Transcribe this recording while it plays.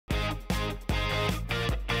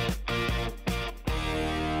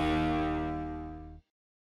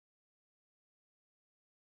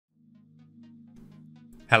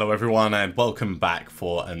Hello everyone and welcome back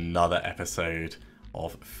for another episode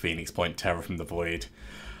of Phoenix Point Terror from the Void.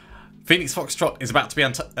 Phoenix Foxtrot is about to be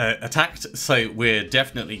attacked, so we're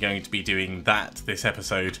definitely going to be doing that this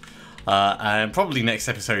episode. And probably next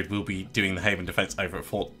episode we'll be doing the Haven Defense over at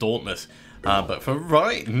Fort Dauntless. But for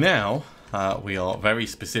right now, we are very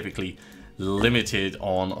specifically limited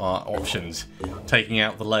on our options. Taking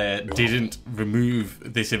out the layer didn't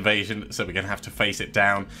remove this invasion, so we're going to have to face it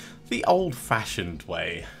down the old-fashioned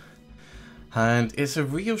way. And it's a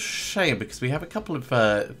real shame because we have a couple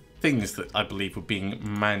of things that I believe were being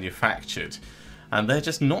manufactured and they're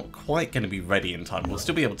just not quite going to be ready in time. We'll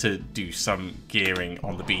still be able to do some gearing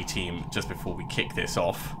on the B team just before we kick this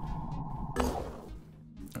off.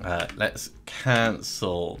 Let's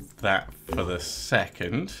cancel that for the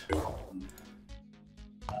second. And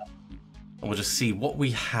we'll just see what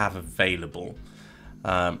we have available.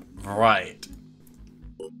 Right.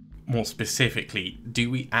 More specifically, do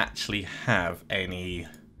we actually have any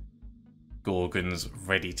Gorgons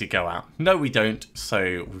ready to go out? No, we don't,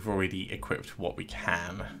 so we've already equipped what we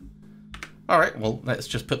can. Alright, well, let's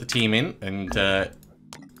just put the team in and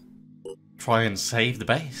try and save the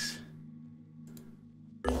base.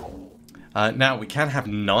 Now, we can have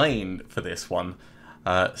 9 for this one,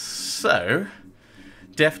 so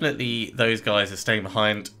definitely those guys are staying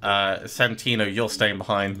behind. Santino, you're staying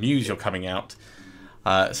behind. Muse, you're coming out.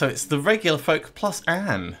 So it's the regular folk plus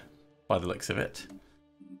Anne, by the looks of it.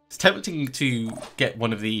 It's tempting to get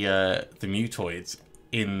one of the mutoids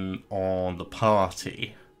in on the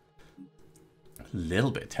party. A little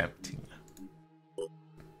bit tempting.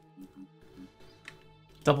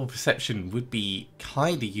 Double perception would be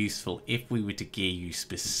kind of useful if we were to gear you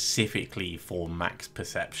specifically for max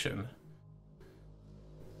perception.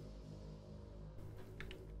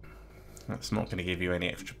 That's not going to give you any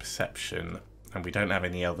extra perception. And we don't have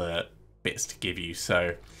any other bits to give you,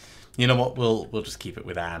 so you know what? We'll just keep it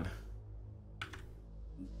with Anne.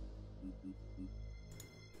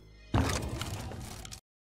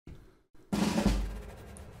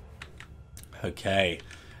 Okay.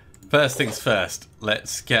 First things first.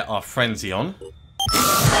 Let's get our frenzy on,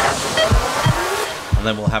 and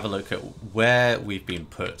then we'll have a look at where we've been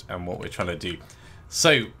put and what we're trying to do.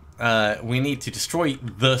 So we need to destroy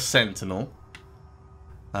the Sentinel.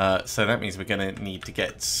 So that means we're going to need to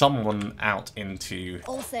get someone out into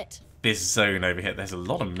this zone over here. There's a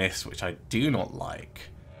lot of mist, which I do not like.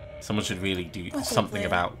 Someone should really do something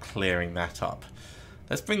about clearing that up.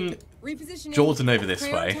 Let's bring Jordan over this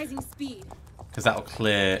way, because that will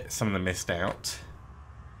clear some of the mist out.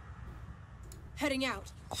 Heading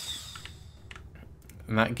out.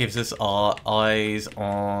 And that gives us our eyes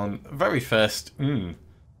on very first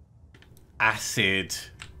acid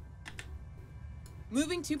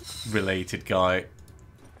Moving to related guy.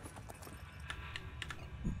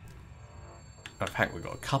 In fact, we've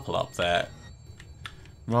got a couple up there.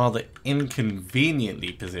 Rather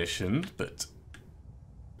inconveniently positioned, but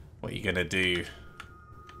what are you going to do?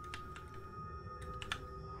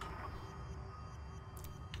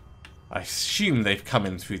 I assume they've come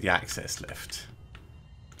in through the access lift.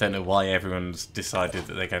 Don't know why everyone's decided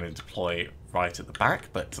that they're going to deploy right at the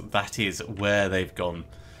back, but that is where they've gone.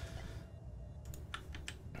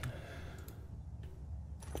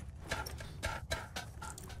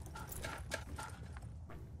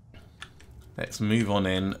 Let's move on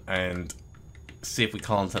in and see if we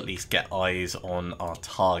can't at least get eyes on our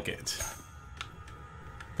target.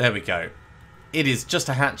 There we go. It is just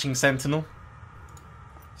a hatching sentinel.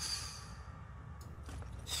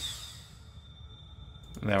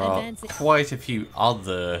 There are quite a few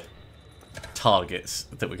other targets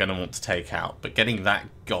that we're going to want to take out, but getting that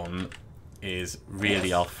gone is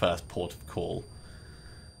really our first port of call.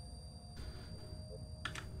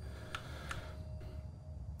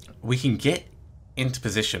 We can get into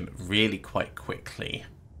position really quite quickly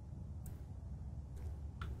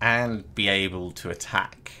and be able to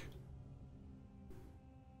attack.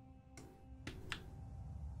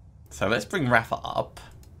 So let's bring Rafa up.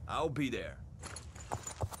 I'll be there.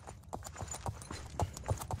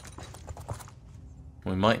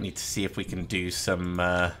 We might need to see if we can do some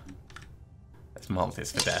let's mark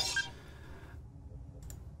this for death.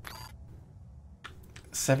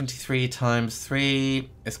 73 times 3,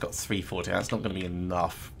 it's got 340. That's not going to be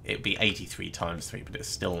enough. It'd be 83 times 3, but it's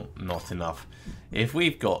still not enough. If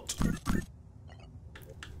we've got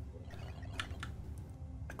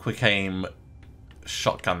a quick aim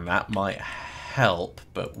shotgun, that might help,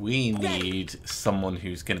 but we need someone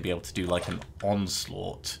who's going to be able to do like an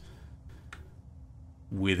onslaught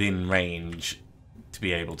within range to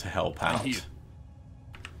be able to help out.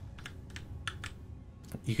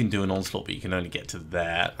 You can do an onslaught, but you can only get to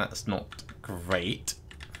there. That's not great.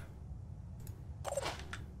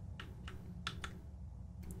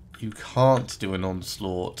 You can't do an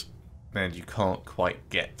onslaught, and you can't quite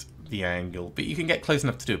get the angle, but you can get close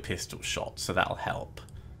enough to do a pistol shot, so that'll help.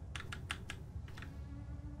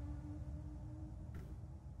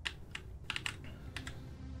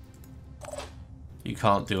 You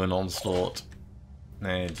can't do an onslaught,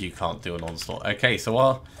 and you can't do an onslaught. Okay, so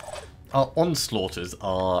our onslaughters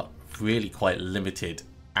are really quite limited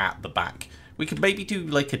at the back. We could maybe do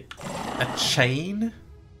like a chain.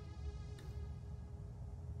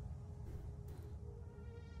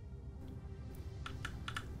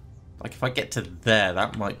 Like if I get to there,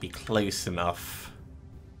 that might be close enough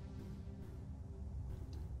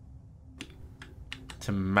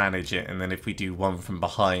to manage it. And then if we do one from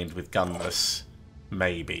behind with gunless,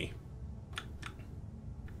 maybe.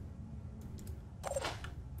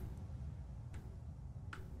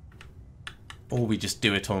 Or we just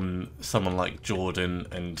do it on someone like Jordan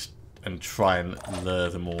and try and lure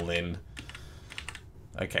them all in.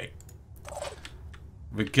 Okay.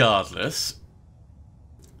 Regardless,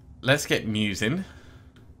 let's get musing.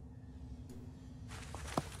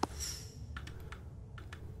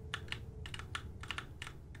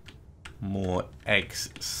 More eggs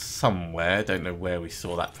somewhere. Don't know where we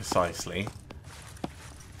saw that precisely.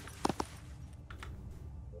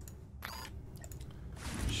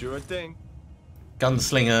 Sure thing.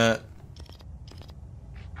 Gunslinger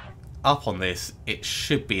up on this. It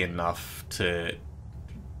should be enough to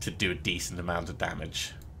do a decent amount of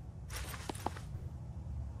damage.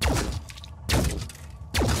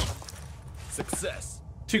 Success.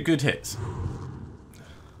 2 good hits.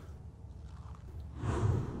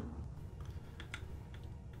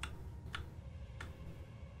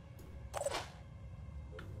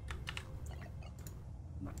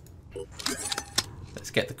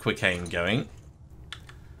 Let's get the quick aim going.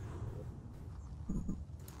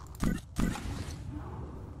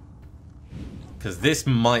 Because this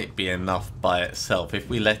might be enough by itself if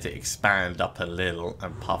we let it expand up a little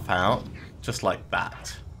and puff out, just like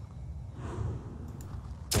that.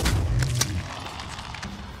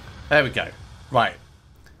 There we go. Right.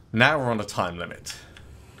 Now we're on a time limit.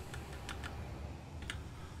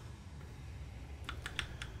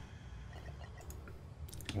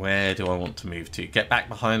 Where do I want to move to? Get back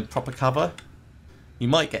behind proper cover? You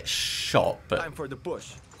might get shot, but Time for the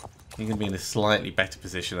push. you're going to be in a slightly better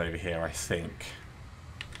position over here, I think.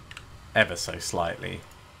 Ever so slightly.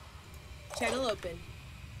 Channel open.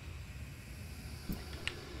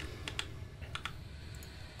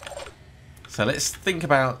 So let's think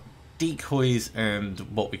about decoys and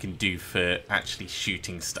what we can do for actually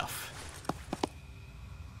shooting stuff.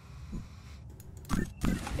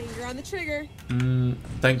 Finger on the trigger.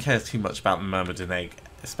 Don't care too much about Myrmidon Egg,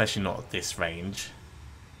 especially not at this range.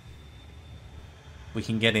 We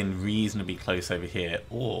can get in reasonably close over here,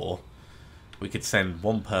 or we could send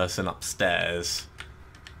one person upstairs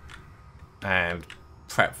and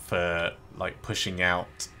prep for like pushing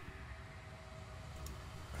out.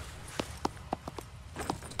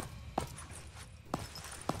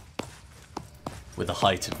 With a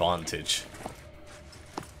height advantage.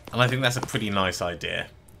 And I think that's a pretty nice idea.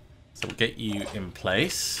 So we'll get you in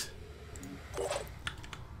place.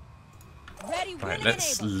 Ready, Right,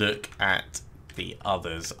 let's look at the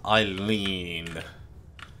others. Eileen.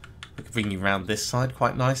 We can bring you around this side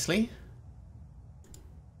quite nicely.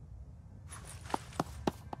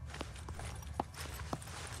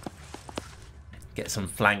 Get some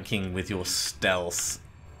flanking with your stealth.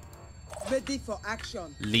 Ready for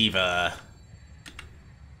action. Lever.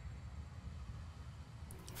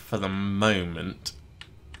 For the moment,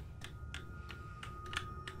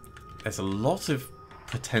 there's a lot of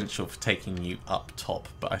potential for taking you up top,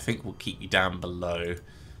 but I think we'll keep you down below.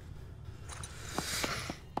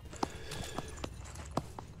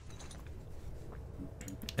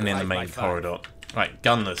 And in the main corridor. Right,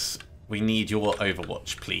 Gunless, we need your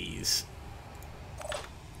overwatch, please.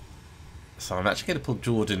 So I'm actually going to pull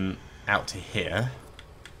Jordan out to here.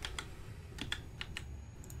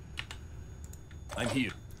 I'm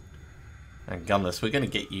here. And Gunless, we're going to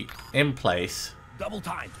get you in place. Double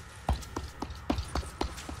time.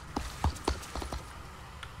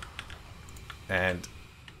 And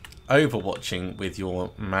overwatching with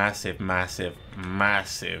your massive, massive,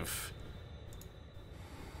 massive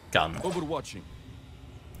gun. Overwatching.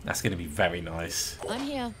 That's going to be very nice. I'm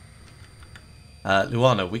here.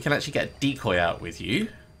 Luana, we can actually get a decoy out with you.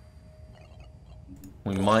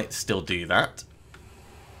 We might still do that.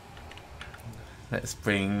 Let's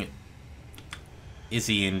bring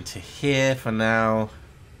Izzy into here for now.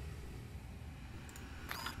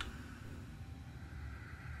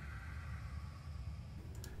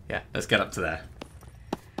 Let's get up to there.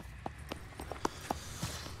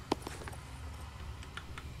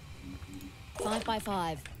 Five by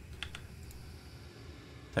 5.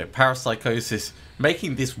 So parapsychosis,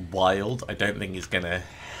 making this wild, I don't think is going to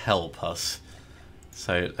help us.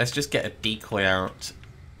 So let's just get a decoy out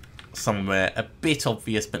somewhere a bit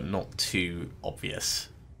obvious, but not too obvious.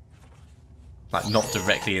 Like not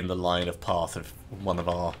directly in the line of path of one of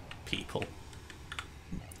our people.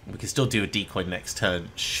 We can still do a decoy next turn,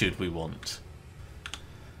 should we want.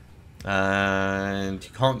 And you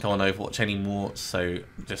can't go on Overwatch anymore, so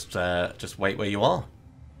just wait where you are.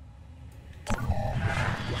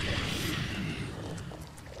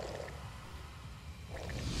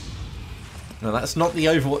 Now that's not the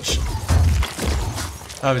Overwatch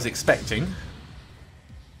I was expecting.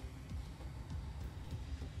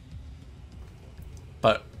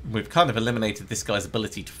 But we've kind of eliminated this guy's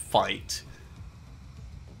ability to fight.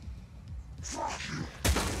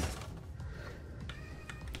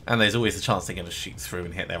 And there's always a chance they're going to shoot through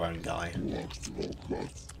and hit their own guy.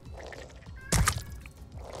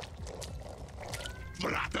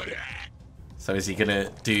 So is he going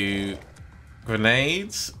to do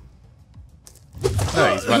grenades?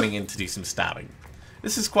 No, he's running in to do some stabbing.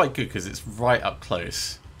 This is quite good because it's right up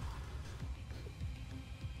close.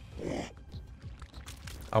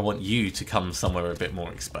 I want you to come somewhere a bit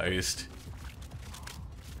more exposed.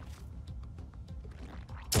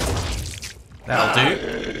 That'll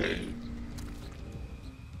do.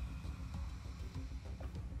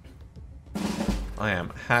 I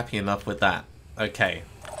am happy enough with that. Okay.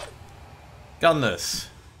 Gunners.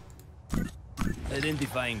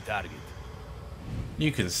 Identifying target.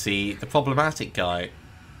 You can see the problematic guy.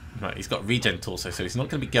 Right, he's got regen torso, so he's not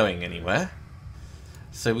going to be going anywhere.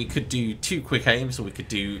 So we could do 2 quick aims, or we could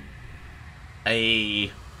do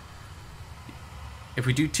a... If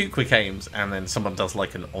we do 2 quick aims and then someone does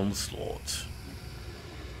like an onslaught,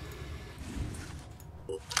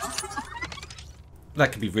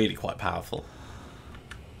 that could be really quite powerful.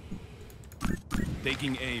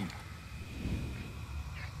 Taking aim.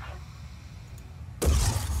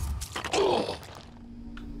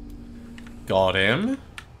 Got him.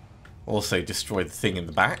 Also destroyed the thing in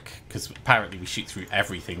the back, because apparently we shoot through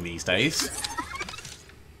everything these days.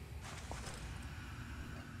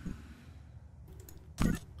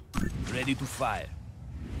 Ready to fire.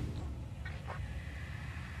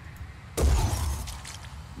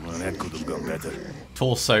 Well, that could have gone better.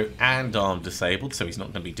 Torso and arm disabled, so he's not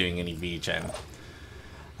going to be doing any regen.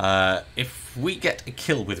 If we get a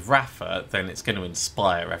kill with Rafa, then it's going to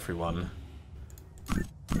inspire everyone.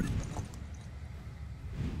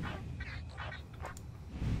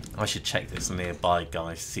 I should check this nearby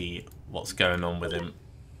guy, see what's going on with him.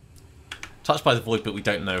 Touched by the void, but we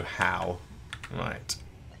don't know how. Right.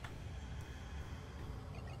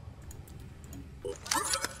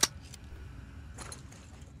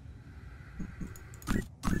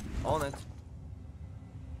 On it.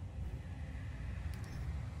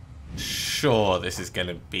 Sure, this is going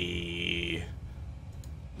to be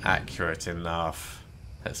accurate enough.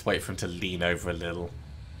 Let's wait for him to lean over a little.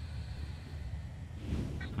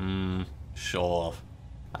 Sure.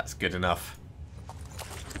 That's good enough.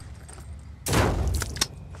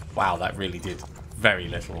 Wow, that really did very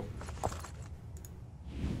little.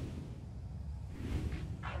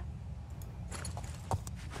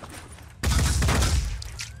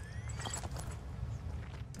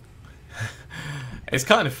 It's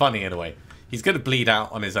kind of funny in a way. He's going to bleed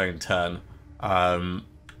out on his own turn. But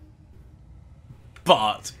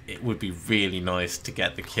it would be really nice to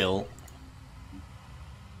get the kill.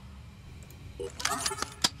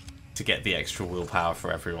 To get the extra willpower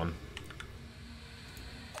for everyone.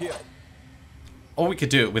 Here. Or we could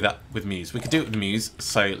do it with Muse. We could do it with Muse,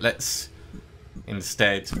 so let's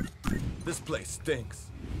instead This place stinks.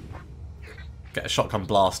 get a shotgun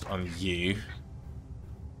blast on you.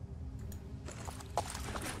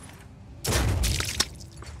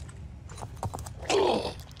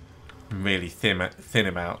 Really thin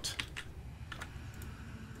him out.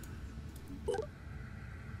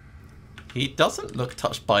 He doesn't look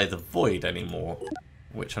touched by the void anymore,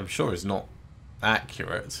 which I'm sure is not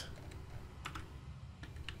accurate.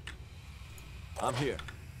 I'm here.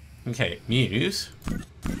 Okay, Muse.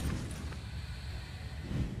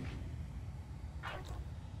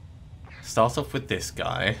 Start off with this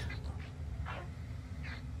guy.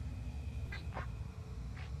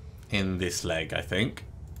 In this leg, I think.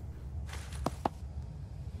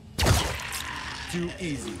 Too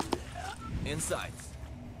easy. Inside.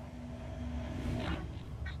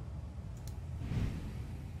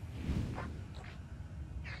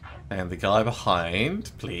 And the guy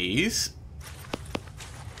behind, please.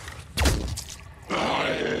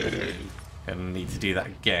 gonna need to do that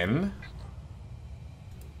again.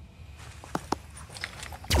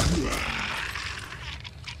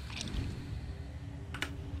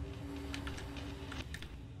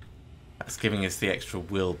 That's giving us the extra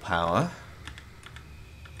willpower.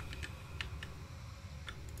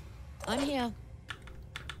 I'm here.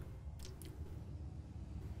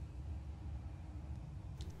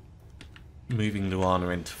 Moving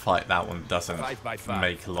Luana in to fight that one doesn't 5x5.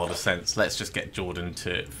 make a lot of sense. Let's just get Jordan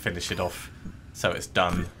to finish it off so it's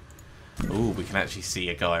done. Ooh, we can actually see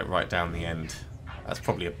a guy right down the end. That's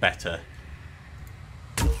probably a better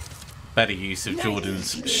use of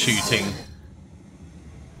Jordan's shooting.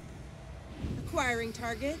 Acquiring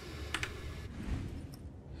target.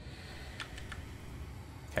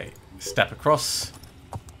 Okay, step across.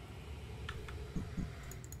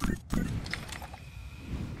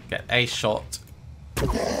 Get a shot.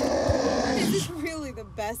 Is this really the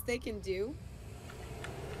best they can do?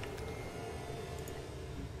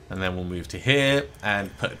 And then we'll move to here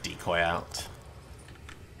and put a decoy out.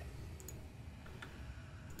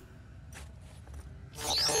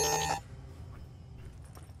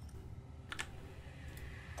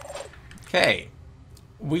 Okay,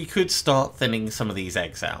 we could start thinning some of these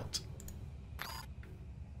eggs out.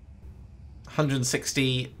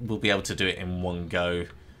 160, we'll be able to do it in one go.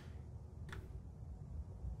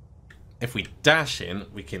 If we dash in,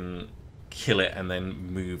 we can kill it and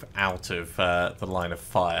then move out of the line of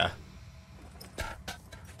fire.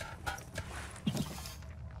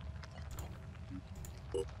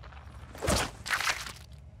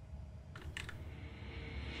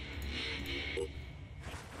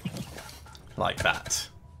 Like that.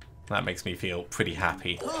 That makes me feel pretty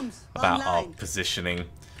happy about our positioning.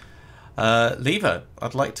 Lever,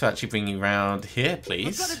 I'd like to actually bring you round here,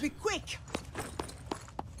 please. Gotta be quick.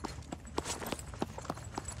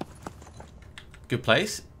 Good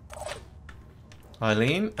place.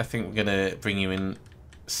 Eileen, I think we're going to bring you in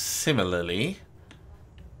similarly.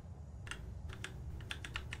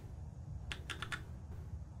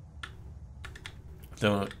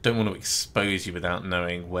 Don't want to expose you without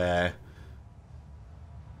knowing where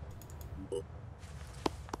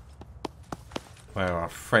our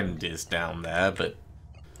friend is down there, but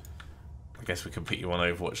I guess we can put you on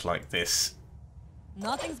Overwatch like this.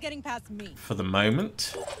 Nothing's getting past me. For the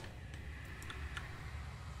moment.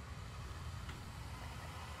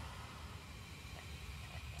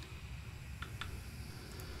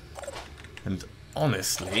 And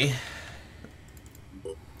honestly,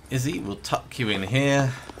 Izzy will tuck you in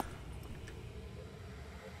here.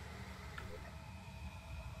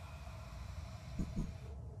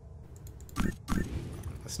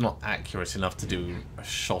 It's not accurate enough to do a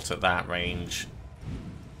shot at that range.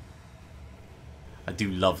 I do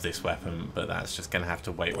love this weapon, but that's just going to have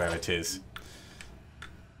to wait where it is.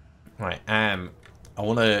 Right, and I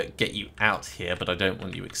want to get you out here, but I don't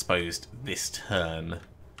want you exposed this turn.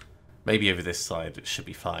 Maybe over this side, it should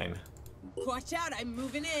be fine. Watch out, I'm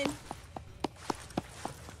moving in.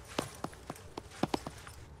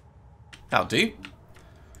 That'll do.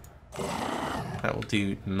 That will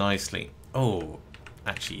do nicely. Oh,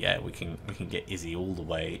 actually, yeah, we can get Izzy all the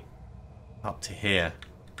way up to here,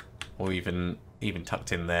 or even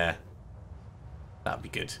tucked in there. That'd be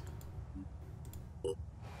good.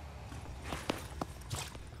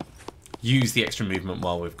 Use the extra movement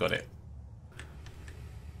while we've got it.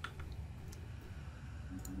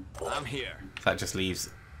 I'm here. That just leaves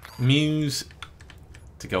Muse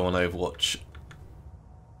to go on Overwatch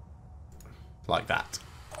like that.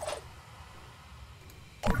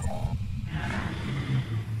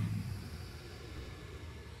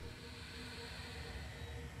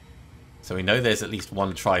 So we know there's at least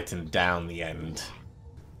one Triton down the end.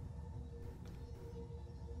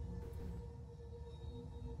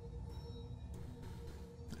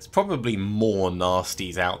 There's probably more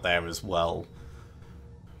nasties out there as well.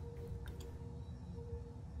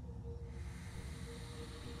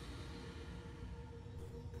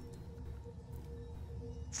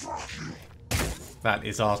 That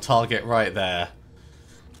is our target right there.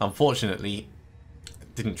 Unfortunately,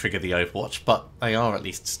 it didn't trigger the Overwatch, but they are at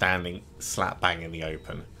least standing slap bang in the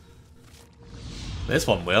open. This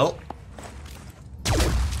one will.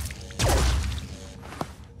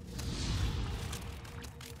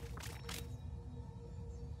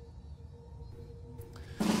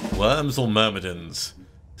 Worms or myrmidons?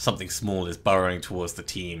 Something small is burrowing towards the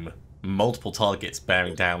team. Multiple targets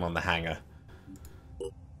bearing down on the hangar.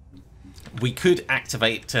 We could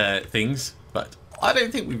activate things, but I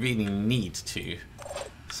don't think we really need to.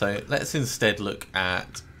 So let's instead look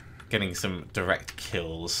at getting some direct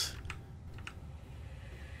kills.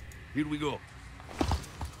 Here we go.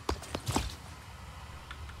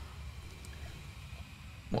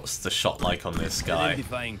 What's the shot like on this guy?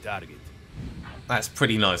 Identifying target. That's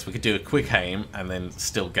pretty nice. We could do a quick aim and then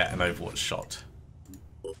still get an Overwatch shot.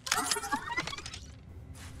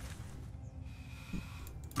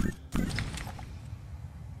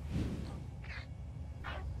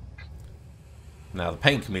 Now the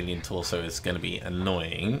Paint Chameleon torso is going to be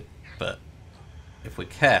annoying, but if we're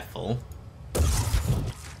careful...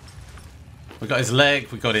 We got his leg,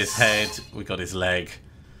 we got his head, we got his leg.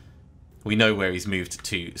 We know where he's moved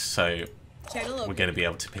to, so we're going to be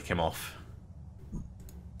able to pick him off.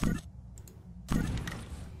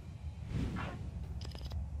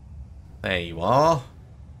 There you are.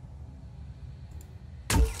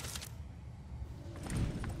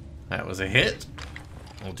 That was a hit.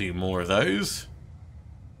 We'll do more of those.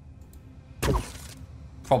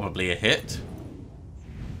 Probably a hit.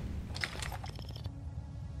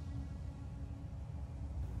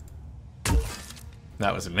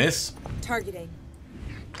 That was a miss. Targeting.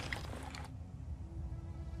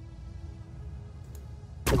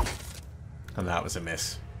 And that was a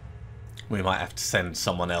miss. We might have to send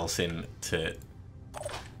someone else in to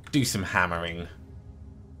do some hammering.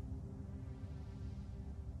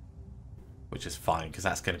 Which is fine, because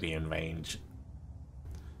that's going to be in range.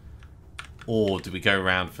 Or do we go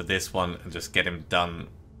around for this one and just get him done?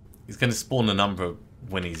 He's going to spawn a number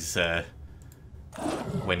when he's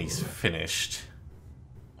finished.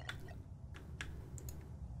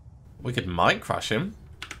 We could mic crush him.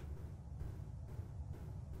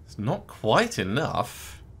 It's not quite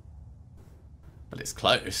enough, but it's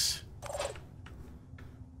close.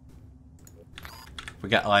 If we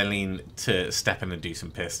get Eileen to step in and do some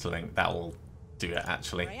pistoling, that will do it,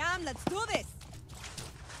 actually. I am. Let's do this.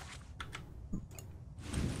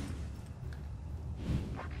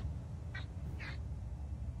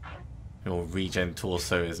 Your regen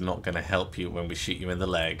torso is not going to help you when we shoot you in the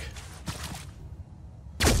leg.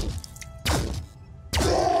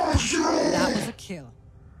 That was a kill.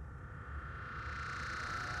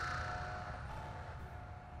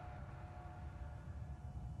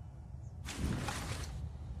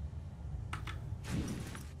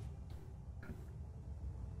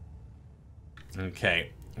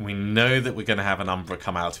 Okay, we know that we're going to have an Umbra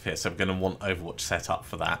come out of here, so we're going to want Overwatch set up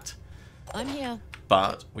for that. I'm here.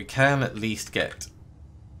 But we can at least get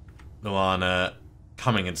Luana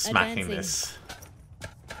coming and smacking Advancing. this.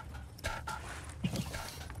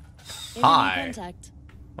 Enemy Hi! contact.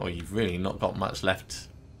 Oh, you've really not got much left.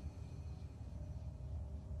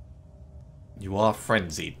 You are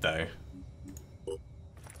frenzied, though.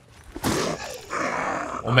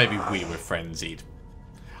 Or maybe we were frenzied.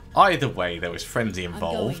 Either way, there was frenzy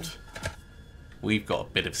involved. We've got a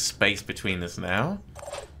bit of space between us now.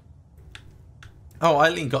 Oh,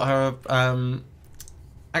 Eileen got her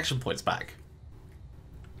action points back.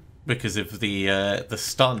 Because of the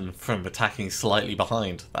stun from attacking slightly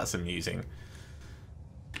behind. That's amusing.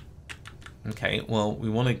 Okay, well, we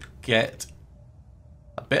want to get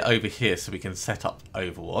a bit over here so we can set up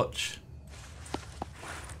Overwatch.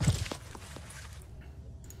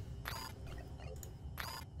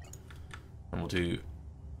 And we'll do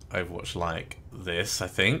Overwatch like this, I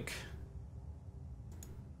think.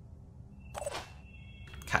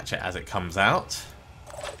 Catch it as it comes out.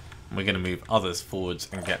 And we're going to move others forwards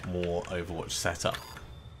and get more Overwatch set up.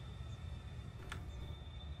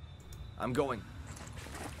 I'm going.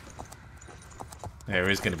 There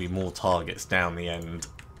is going to be more targets down the end.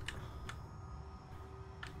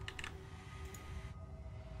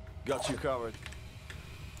 Got you covered.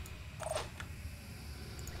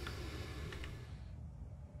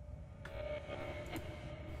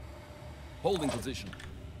 Holding position.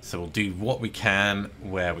 So we'll do what we can,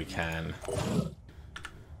 where we can.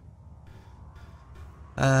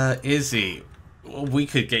 Izzy, we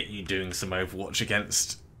could get you doing some Overwatch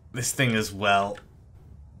against this thing as well.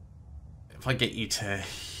 If I get you to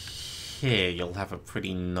here, you'll have a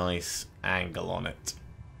pretty nice angle on it.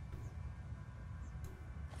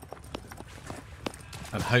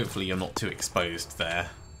 And hopefully you're not too exposed there.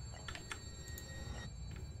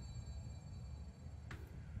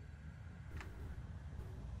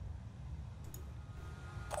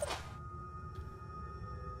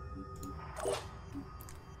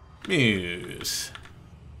 Muse.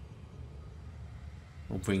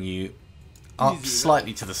 We'll bring you up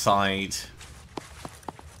slightly to the side.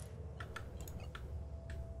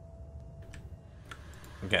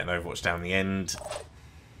 I'm getting Overwatch down the end.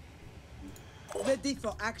 Ready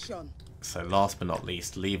for action. So last but not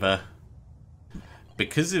least, Lever.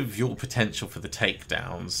 Because of your potential for the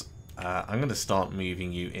takedowns, I'm going to start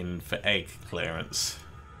moving you in for egg clearance.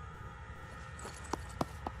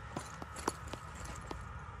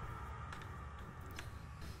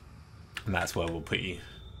 And that's where we'll put you.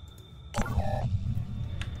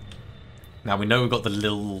 Now we know we've got the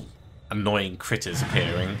little annoying critters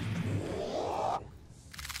appearing.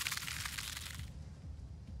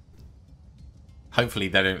 Hopefully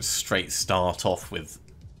they don't straight start off with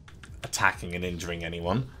attacking and injuring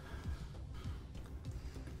anyone.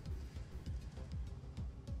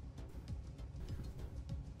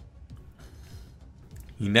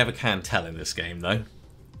 You never can tell in this game, though.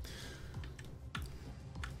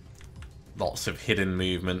 Lots of hidden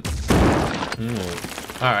movement.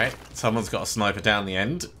 Alright, someone's got a sniper down the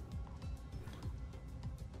end.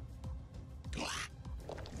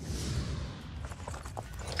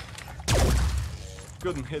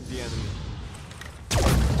 Couldn't hit the enemy.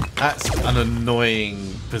 That's an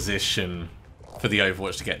annoying position for the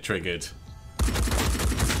Overwatch to get triggered.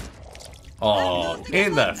 Oh,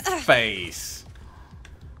 in the face!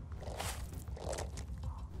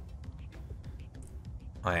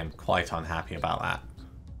 I am quite unhappy about that.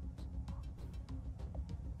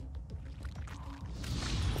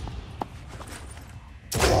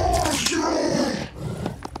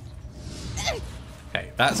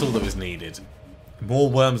 Okay, that's all that was needed.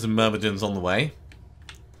 More worms and myrmidons on the way.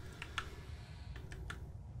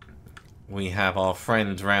 We have our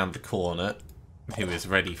friend round the corner who is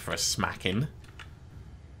ready for a smacking.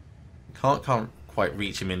 Can't quite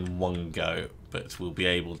reach him in one go, but we'll be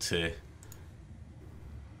able to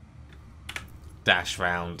dash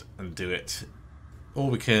round and do it. Or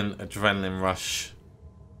we can adrenaline rush,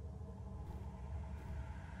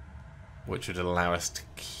 which would allow us to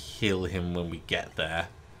kill him when we get there.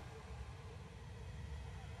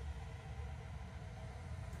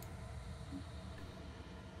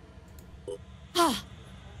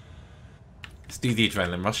 Let's do the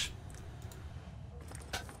adrenaline rush.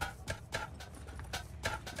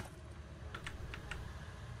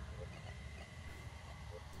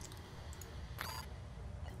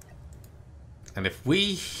 And if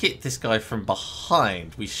we hit this guy from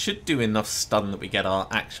behind, we should do enough stun that we get our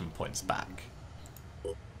action points back.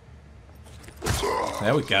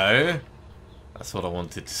 There we go. That's what I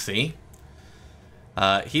wanted to see.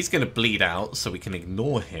 He's going to bleed out, so we can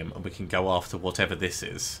ignore him and we can go after whatever this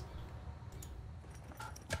is.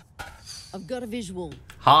 I've got a visual.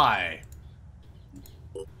 Hi.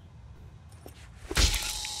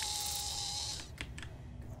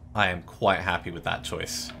 I am quite happy with that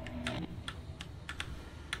choice.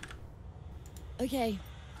 Okay.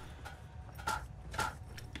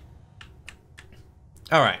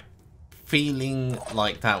 Alright. Feeling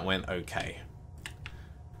like that went okay.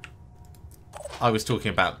 I was talking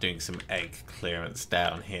about doing some egg clearance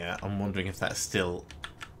down here. I'm wondering if that's still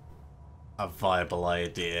a viable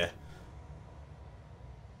idea.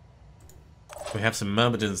 We have some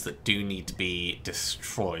myrmidons that do need to be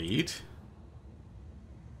destroyed.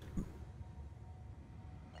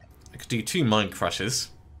 I could do 2 mine crushers.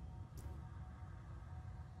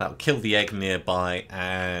 That'll kill the egg nearby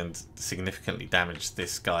and significantly damage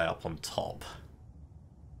this guy up on top.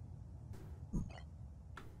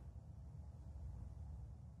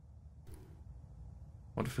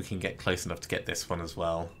 What if we can get close enough to get this one as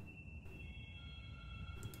well?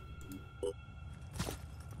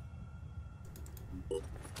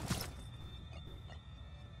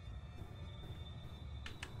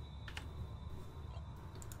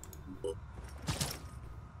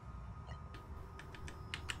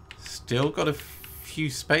 Still got a few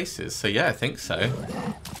spaces, so yeah, I think so.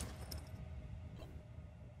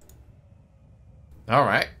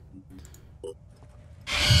 Alright.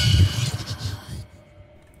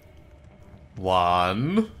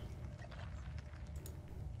 One.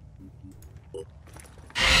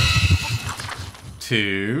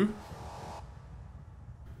 Two.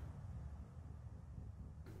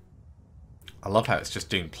 I love how it's just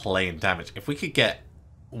doing plain damage. If we could get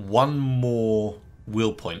one more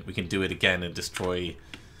will point, we can do it again and destroy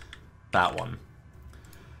that one.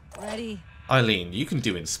 Ready. Eileen, you can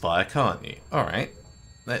do Inspire, can't you? Alright.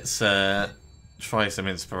 Let's try some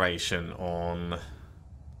inspiration on...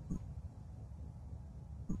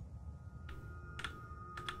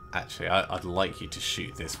 Actually, I'd like you to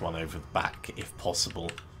shoot this one over the back, if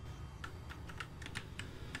possible.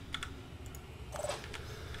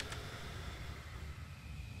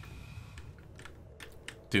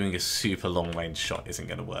 Doing a super long range shot isn't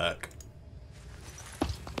going to work.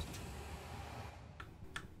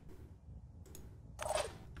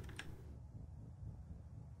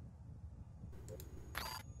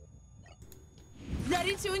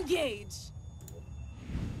 Ready to engage.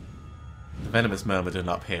 The venomous myrmidon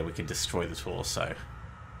up here, we can destroy the torso.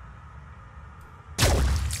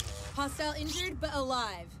 Hostile injured but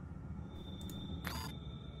alive.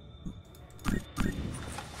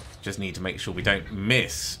 Just need to make sure we don't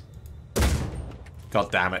miss.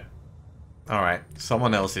 God damn it. Alright,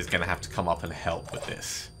 someone else is going to have to come up and help with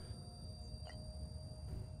this.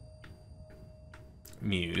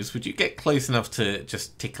 Muse, would you get close enough to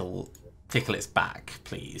just tickle its back,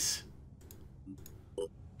 please?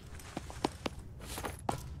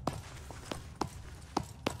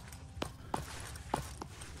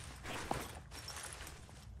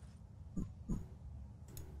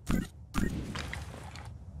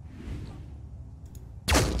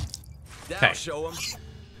 That'll show 'em.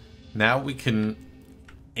 Now we can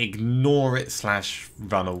ignore it /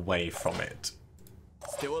 run away from it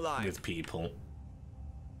Still alive. with people.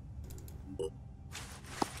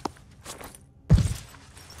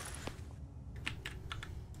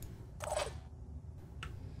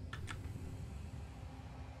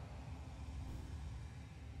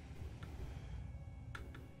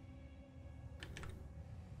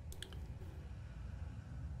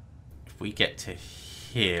 If we get to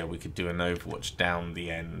here, we could do an Overwatch down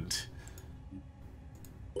the end.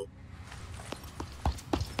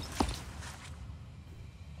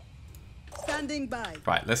 Standing by.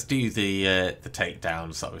 Right, let's do the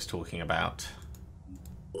takedowns that I was talking about.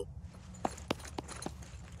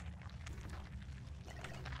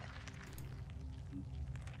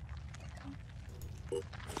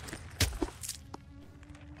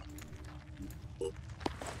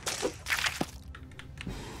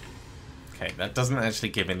 Okay, that doesn't actually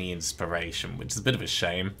give any inspiration, which is a bit of a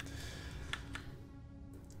shame.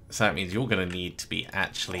 So that means you're going to need to be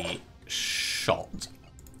actually shot.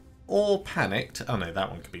 Or panicked. Oh no, that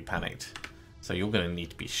one could be panicked. So you're going to need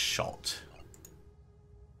to be shot.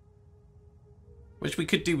 Which we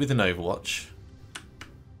could do with an Overwatch.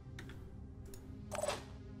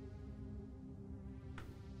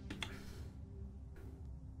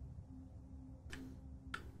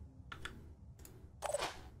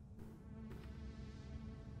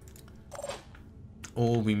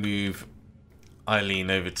 Or we move Eileen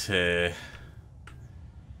over to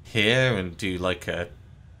here and do like a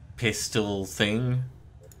pistol thing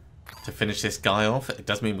to finish this guy off. It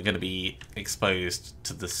does mean we're going to be exposed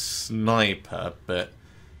to the sniper, but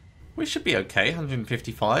we should be okay.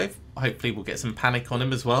 155. Hopefully we'll get some panic on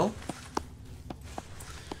him as well.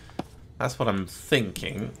 That's what I'm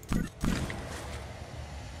thinking.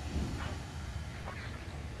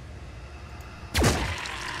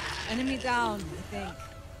 Enemy down, I think.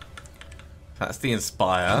 That's the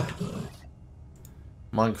Inspire.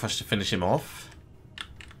 Mind Crush to finish him off.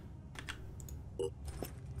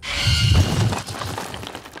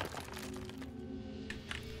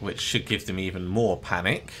 Which should give them even more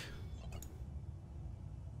panic.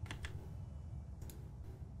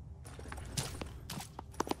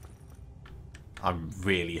 I'm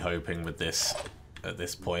really hoping with this at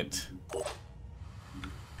this point.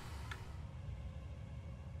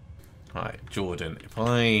 Alright, Jordan, if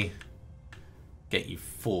I get you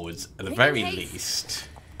forwards, at the very least,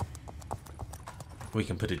 we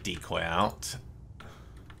can put a decoy out.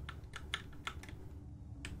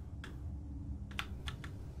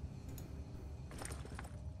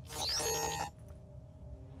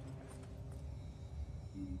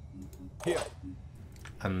 Here.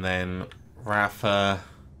 And then Rafa.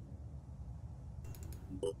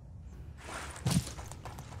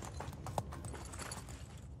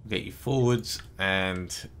 Get you forwards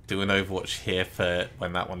and do an Overwatch here for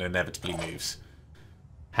when that one inevitably moves.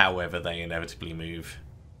 However they inevitably move.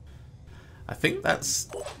 I think that's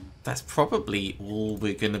probably all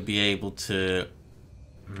we're going to be able to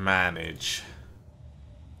manage.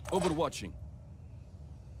 Overwatching.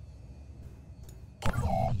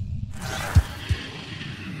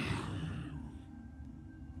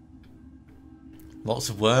 Lots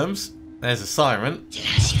of worms. There's a siren.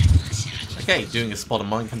 Okay, doing a spot of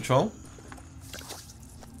mind control.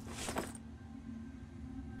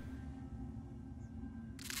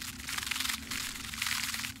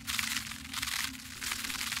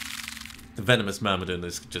 The venomous myrmidon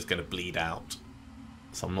is just going to bleed out,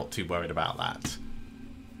 so I'm not too worried about that.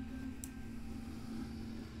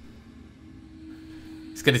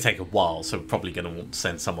 It's going to take a while, so we're probably going to want to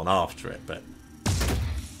send someone after it, but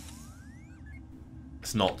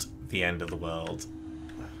it's not the end of the world.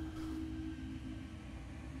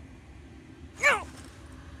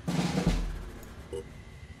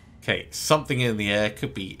 Okay, something in the air.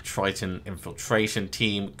 Could be Triton infiltration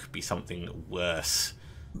team. Could be something worse.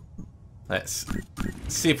 Let's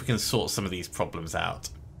see if we can sort some of these problems out.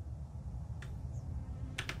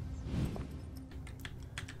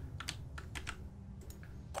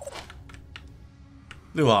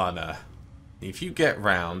 Luana, if you get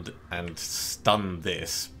round and stun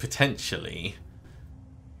this, potentially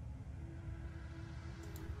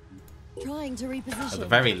Trying to reposition. At the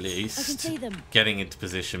very I can least, see them. getting into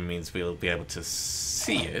position means we'll be able to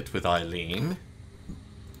see it with Eileen.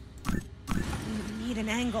 Need an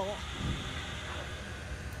angle.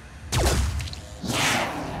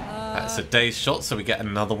 That's a day's shot, so we get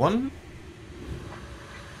another one.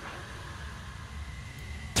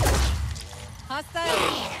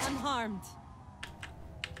 Hostile. Unharmed.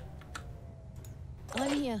 I'm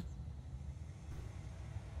here.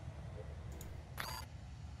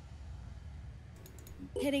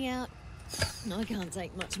 Heading out. I can't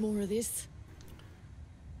take much more of this.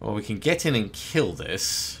 Well, we can get in and kill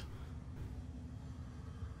this.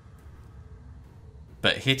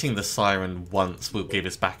 But hitting the siren once will give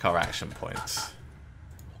us back our action points.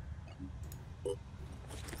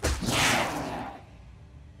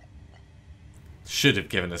 Should have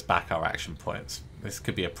given us back our action points. This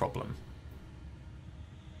could be a problem.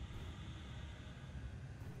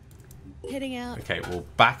 Heading out. Okay, we'll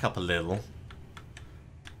back up a little.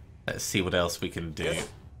 Let's see what else we can do.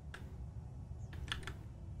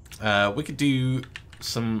 We could do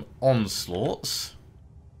some onslaughts.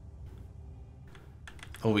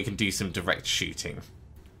 Or we can do some direct shooting.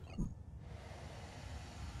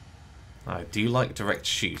 I do like direct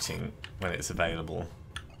shooting when it's available.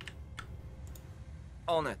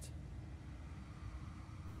 On it.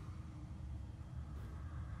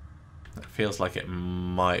 It feels like it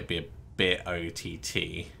might be a bit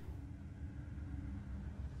OTT.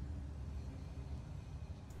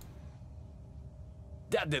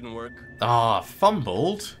 That didn't work. Ah,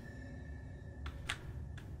 fumbled.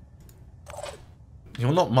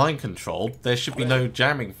 You're not mind controlled. There should be no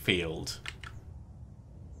jamming field.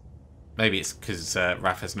 Maybe it's because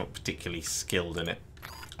Rafa's not particularly skilled in it.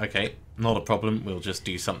 Okay, not a problem. We'll just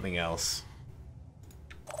do something else.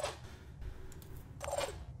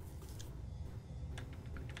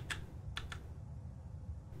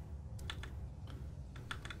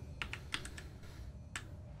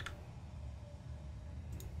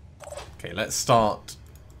 Okay, let's start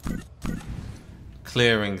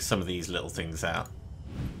clearing some of these little things out.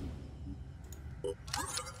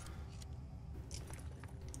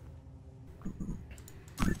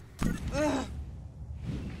 I'm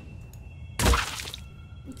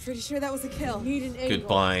pretty sure that was a kill. Need an angle.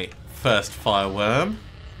 Goodbye, first fireworm.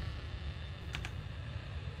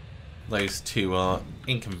 Those two are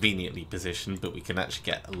inconveniently positioned, but we can actually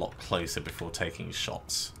get a lot closer before taking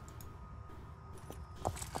shots.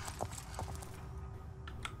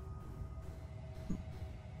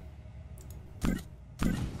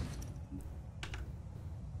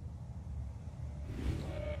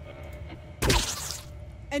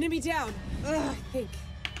 Enemy down. Ugh, I think.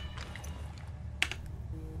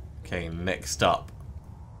 Okay, next up.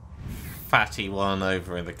 Fatty one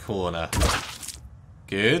over in the corner.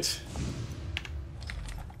 Good.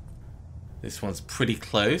 This one's pretty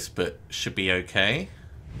close, but should be okay.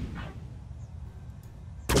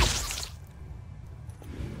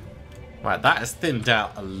 Right, that has thinned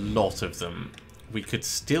out a lot of them. We could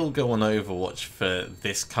still go on Overwatch for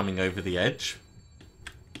this coming over the edge.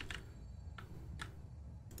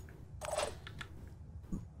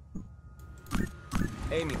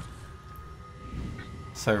 Aiming.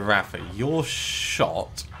 So Rafa, your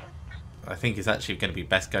shot, I think, is actually going to be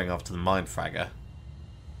best going after the Mind Fragger.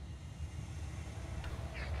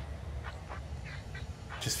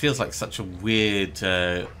 Just feels like such a weird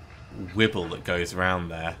wibble that goes around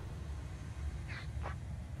there.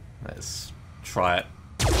 Let's try it.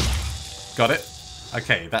 Got it.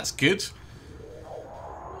 Okay, that's good.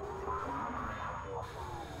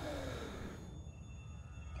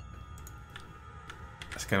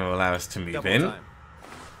 That's going to allow us to move Double in. time.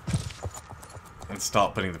 And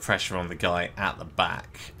start putting the pressure on the guy at the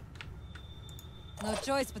back. No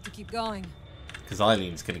choice but to keep going. Because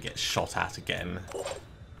Eileen's going to get shot at again.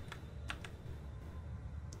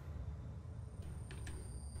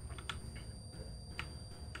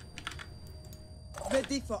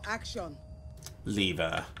 Ready for action.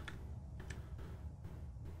 Lever.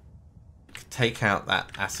 Take out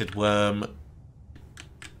that acid worm.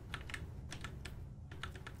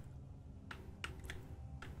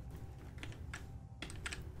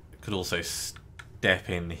 Could also step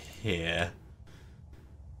in here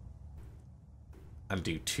and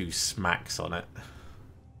do 2 smacks on it.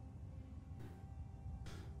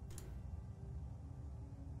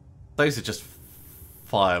 Those are just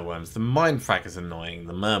fireworms. The Mind Fragger's annoying,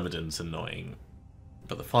 the Myrmidon's annoying,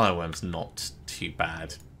 but the fireworm's not too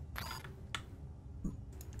bad.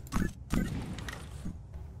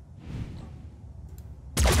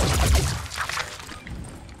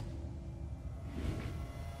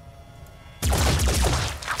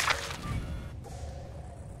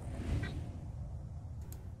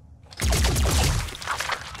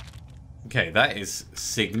 Okay, that is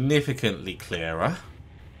significantly clearer.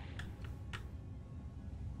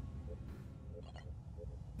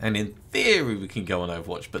 And in theory we can go on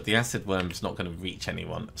Overwatch, but the acid worm's not going to reach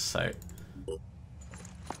anyone, so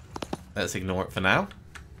let's ignore it for now.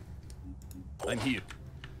 I'm here.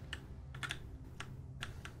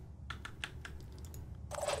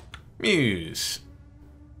 Muse.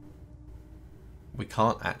 We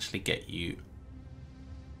can't actually get you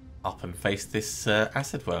up and face this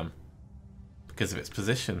acid worm because of its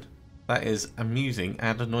position. That is amusing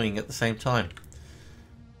and annoying at the same time.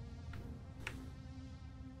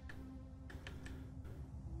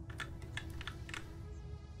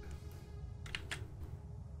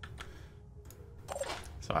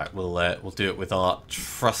 So right, we'll do it with our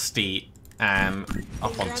trusty Anne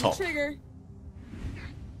up on top.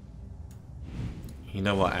 You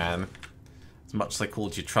know what, Anne? As much as I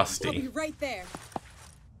called you I'll trusty, be right there.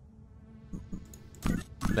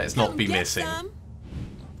 let's not be missing.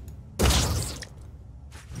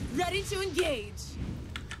 Ready to engage.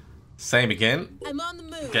 Same again. I'm on the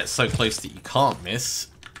move. Get so close that you can't miss.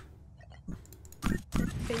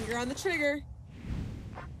 Finger on the trigger.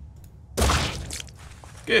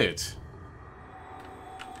 Good.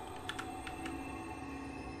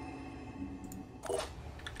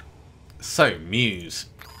 So, Muse.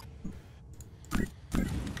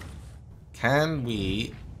 Can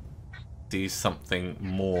we do something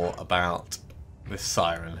more about this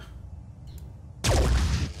siren?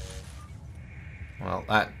 Well,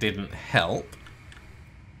 that didn't help.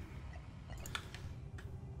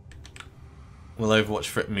 We'll Overwatch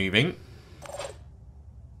for it moving.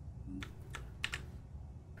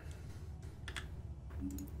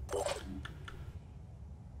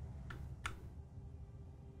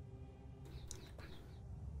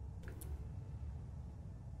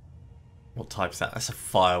 What type is that? That's a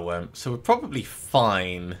fireworm. So we're probably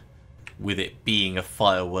fine with it being a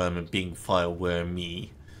fireworm and being firewormy.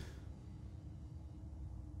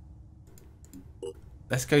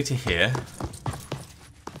 Let's go to here.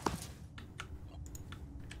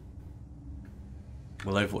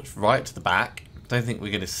 We'll Overwatch right to the back. Don't think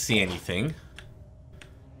we're going to see anything.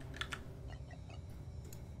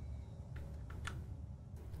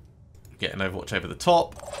 Get an Overwatch over the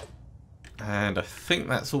top. And I think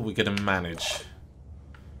that's all we're going to manage.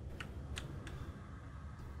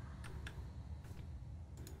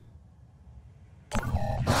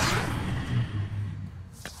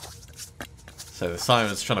 So the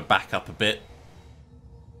siren's trying to back up a bit.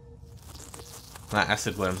 That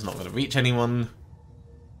acid worm's not going to reach anyone.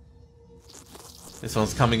 This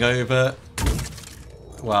one's coming over.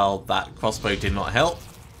 Well, that crossbow did not help.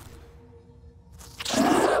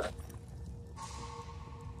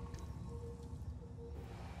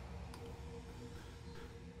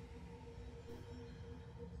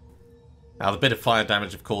 Now, the bit of fire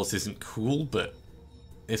damage, of course, isn't cool, but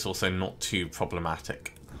it's also not too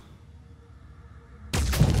problematic.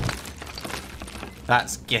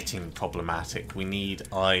 That's getting problematic. We need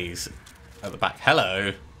eyes at the back.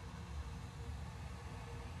 Hello!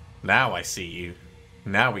 Now I see you.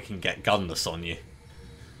 Now we can get gunless on you.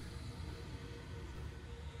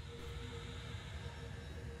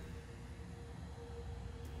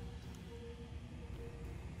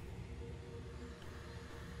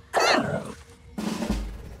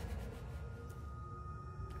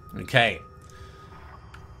 Okay.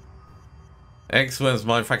 X-Worms,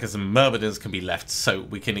 Mindfrackers, and Myrmidons can be left, so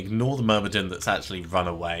we can ignore the Myrmidon that's actually run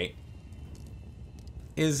away.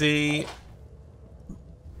 Izzy...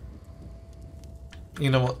 You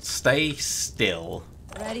know what? Stay still.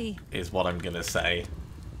 Ready. Is what I'm gonna say.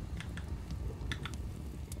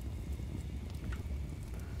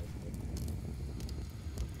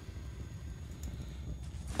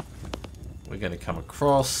 We're gonna come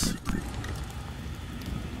across.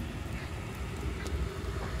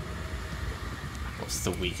 What's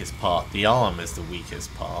the weakest part? The arm is the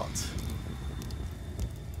weakest part.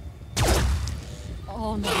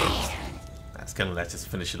 Oh no. That's gonna let us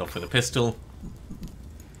finish it off with a pistol.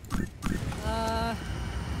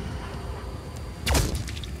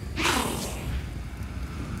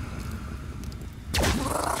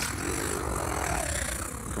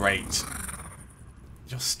 Great.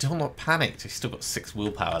 You're still not panicked. You've still got 6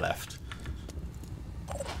 willpower left.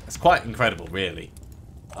 It's quite incredible, really.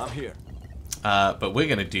 I'm here. But we're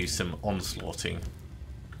going to do some onslaughting.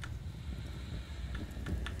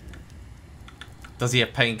 Does he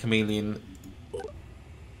have Pain Chameleon?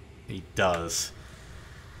 He does.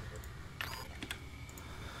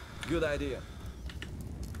 Good idea.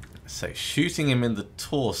 So shooting him in the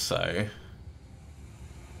torso...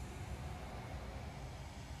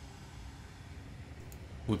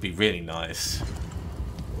 would be really nice.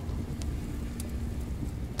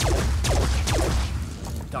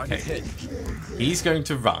 Target Okay. hit. He's going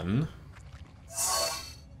to run.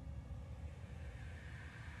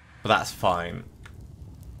 But that's fine.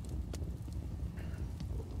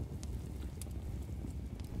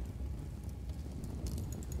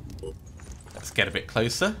 Let's get a bit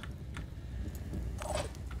closer.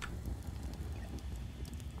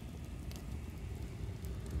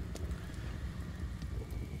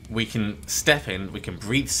 We can step in, we can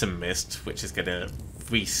breathe some mist, which is going to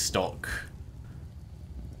restock.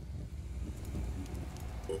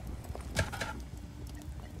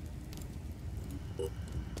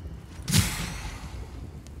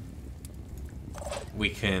 We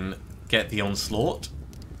can get the onslaught.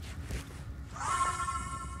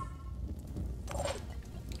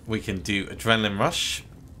 We can do adrenaline rush,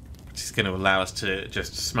 which is going to allow us to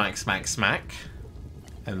just smack, smack, smack.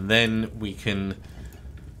 And then we can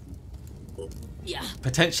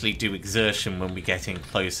potentially do exertion when we get in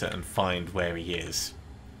closer and find where he is.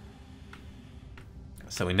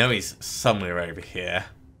 So we know he's somewhere over here.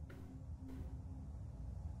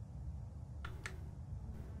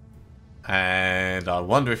 And I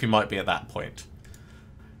wonder if he might be at that point.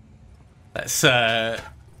 Let's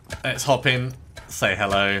hop in, say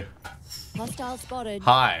hello. Hostile spotted.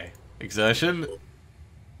 Hi, exertion.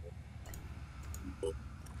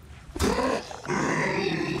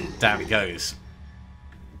 Down he goes.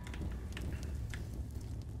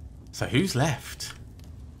 So who's left?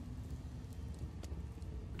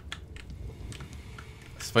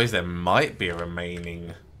 I suppose there might be a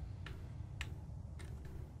remaining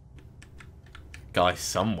guy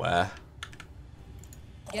somewhere.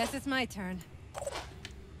 Guess it's my turn.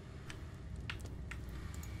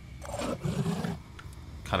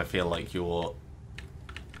 Kind of feel like you're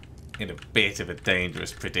in a bit of a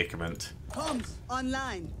dangerous predicament. Comms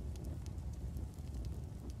online.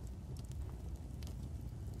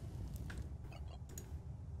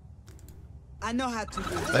 I know how to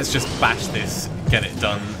do it. Let's just bash this, get it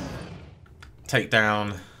done. Take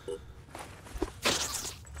down.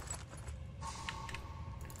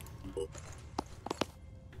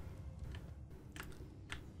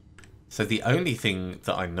 So the only thing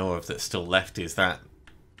that I know of that's still left is that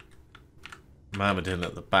Myrmidon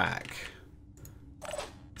at the back. I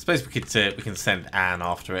suppose we can send Anne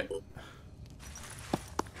after it.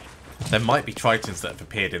 There might be Tritons that have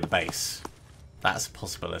appeared in the base. That's a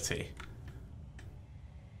possibility.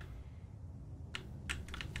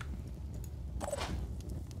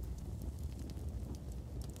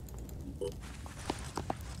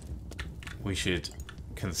 We should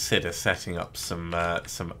consider setting up some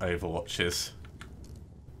overwatches.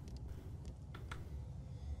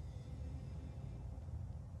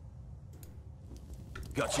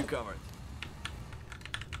 Got you covered.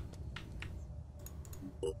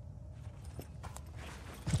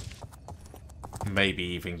 Maybe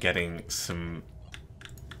even getting some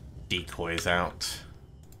decoys out.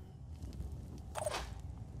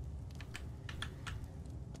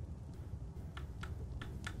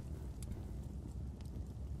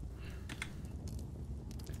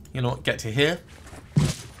 You know what, get to here.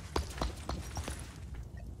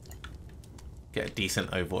 Get a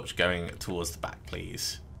decent overwatch going towards the back,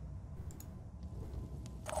 please.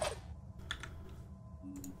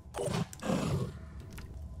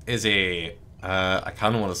 Izzy, I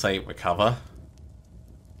kind of want to say recover.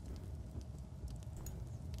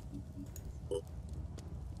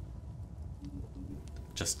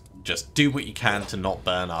 Just do what you can to not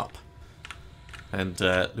burn up. And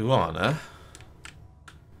Luana,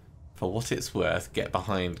 for what it's worth, get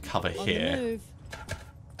behind cover On the here move.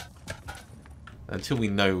 until we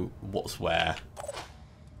know what's where.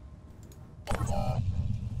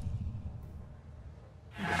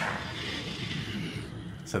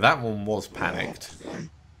 So that one was panicked.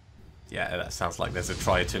 Yeah, that sounds like there's a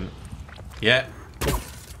Triton. Yeah.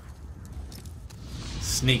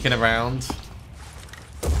 Sneaking around.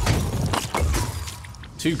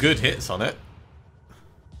 2 good hits on it.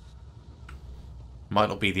 Might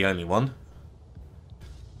not be the only one.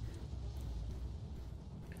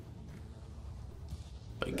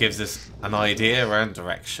 But it gives us an idea and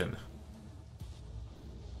direction.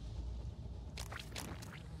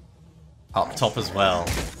 Up top as well.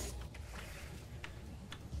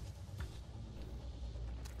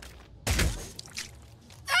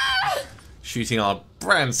 Shooting our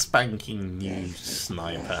brand spanking new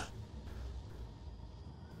sniper.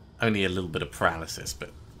 Only a little bit of paralysis,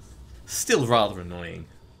 but still rather annoying.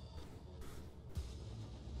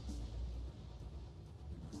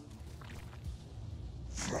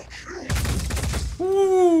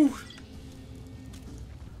 Woo!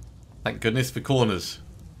 Thank goodness for corners.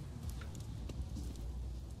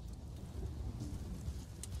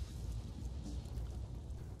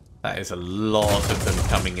 That is a lot of them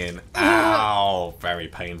coming in. Ow! Very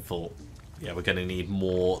painful. Yeah, we're going to need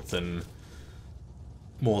more than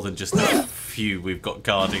just the few we've got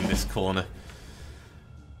guarding this corner.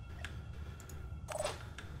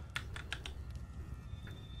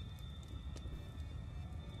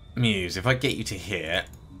 Muse, if I get you to here,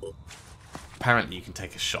 apparently you can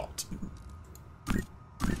take a shot.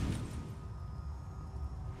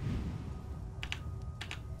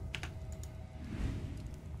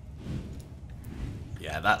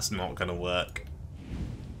 Yeah, that's not going to work.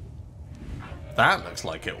 That looks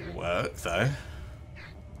like it will work, though.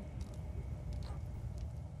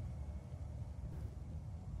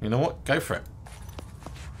 You know what? Go for it.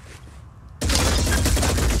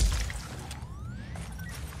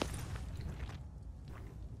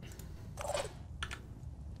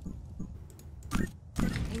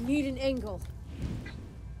 I need an angle.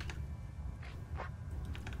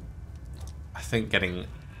 I think getting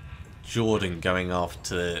Jordan going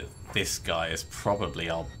after this guy is probably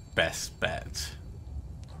our best bet.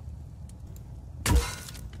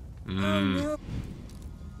 This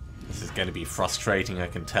is going to be frustrating, I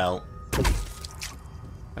can tell.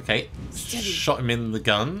 Okay, shot him in the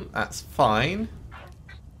gun. That's fine.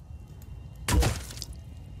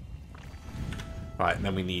 Right, and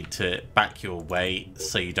then we need to back you away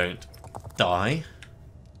so you don't die.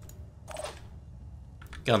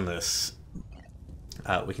 Gunless.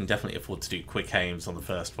 We can definitely afford to do quick aims on the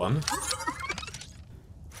first one.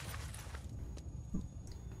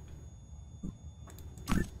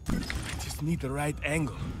 Just need the right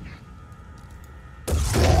angle.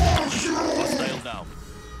 Hostile down.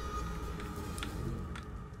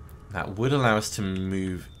 That would allow us to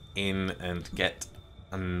move in and get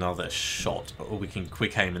another shot, or we can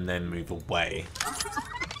quick aim and then move away.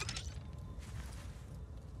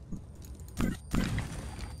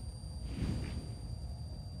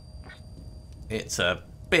 It's a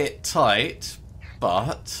bit tight,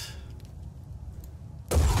 but...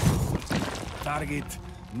 Target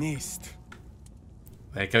missed.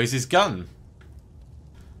 There goes his gun.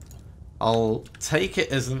 I'll take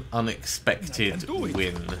it as an unexpected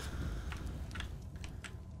win.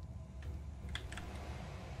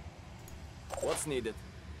 What's needed?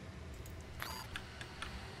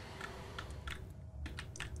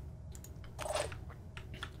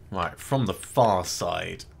 Right, from the far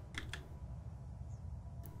side.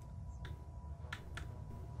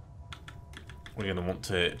 We're going to want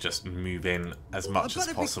to just move in as much as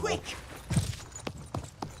possible.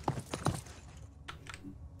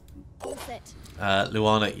 All set.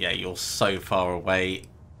 Luana, yeah, you're so far away.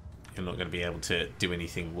 You're not going to be able to do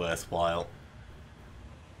anything worthwhile.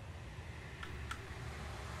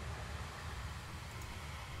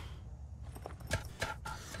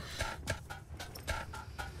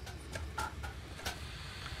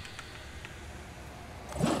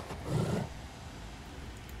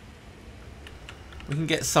 We can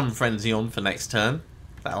get some frenzy on for next turn.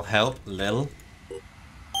 That'll help, Lil.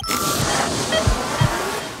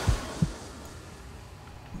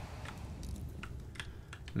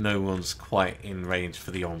 No one's quite in range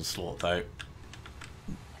for the onslaught, though.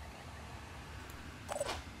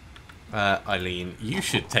 Eileen, you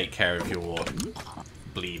should take care of your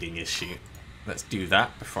bleeding issue. Let's do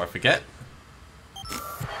that before I forget.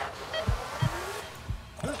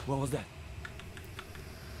 What was that?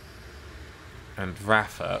 And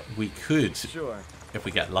Rafa, we could, Sure. if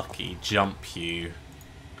we get lucky, jump you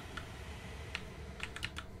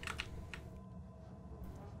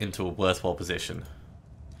into a worthwhile position.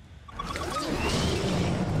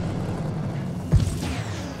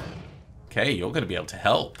 Okay, you're going to be able to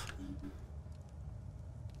help.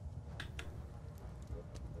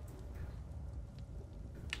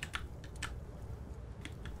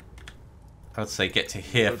 I'd say get to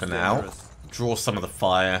here for now. Draw some of the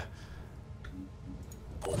fire.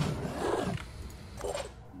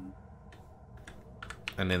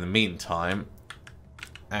 And in the meantime,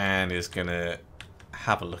 Anne is going to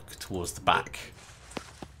have a look towards the back.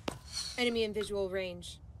 Enemy in visual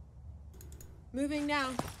range. Moving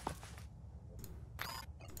now.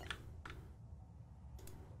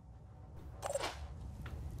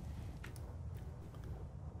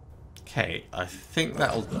 Okay, I think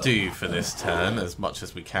that'll do for this turn as much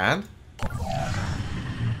as we can.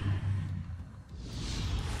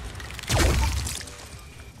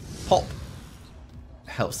 Pop.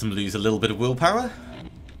 Helps them lose a little bit of willpower.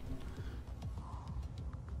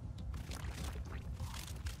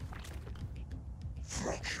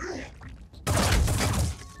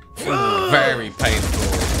 Ooh, very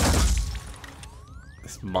painful.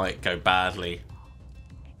 might go badly.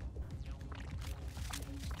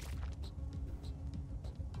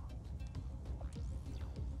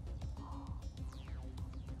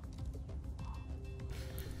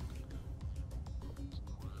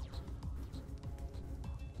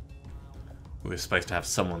 We were supposed to have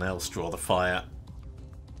someone else draw the fire,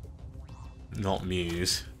 not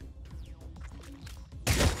Muse.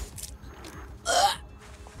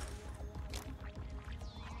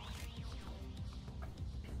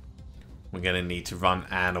 We're going to need to run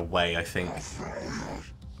Anne away, I think.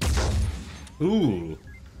 Ooh.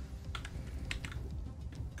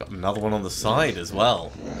 Got another one on the side as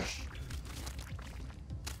well.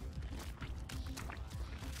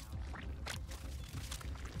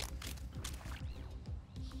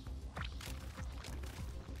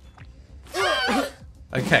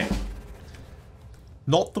 Okay.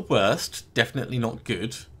 Not the worst. Definitely not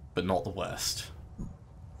good, but not the worst.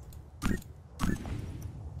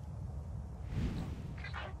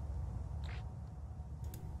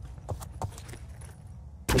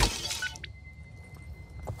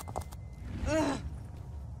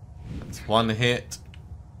 That's one hit.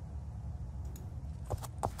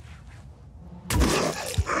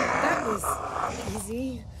 That was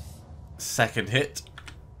easy. Second hit.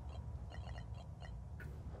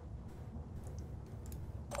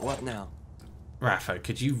 What now? Rafa,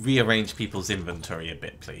 could you rearrange people's inventory a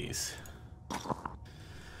bit, please?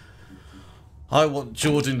 I want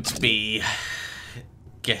Jordan to be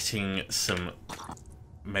getting some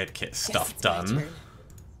medkit stuff it's my done. turn.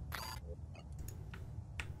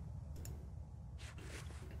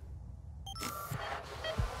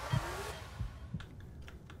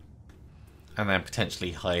 And then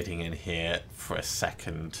potentially hiding in here for a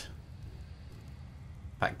second.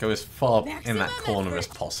 That go as far in that corner as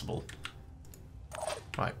possible.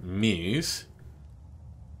 Right, Muse.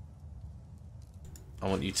 I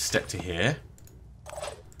want you to step to here.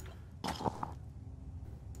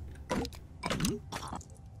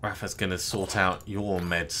 Rafa's going to sort out your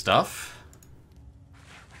med stuff.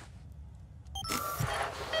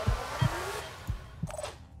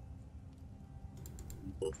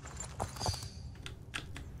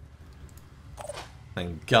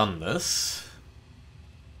 Then Gunless.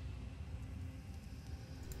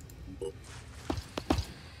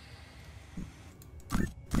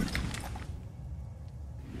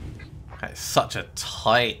 That's such a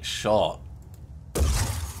tight shot.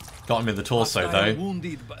 Got him in the torso though.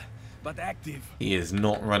 Wounded, but active. He is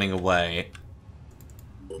not running away.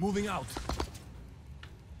 Moving out.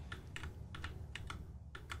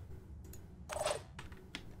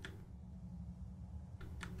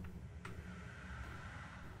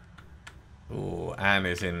 Ooh, Anne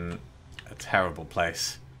is in a terrible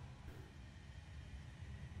place.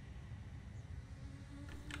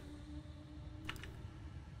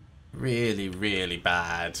 Really, really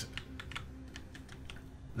bad.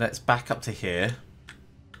 Let's back up to here.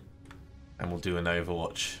 And we'll do an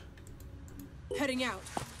Overwatch. Heading out.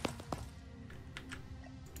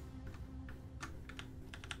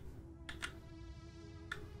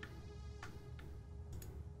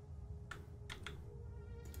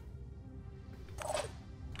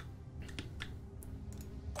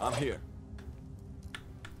 I'm here.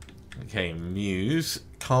 Okay, Muse.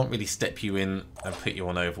 Can't really step you in and put you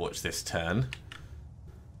on Overwatch this turn.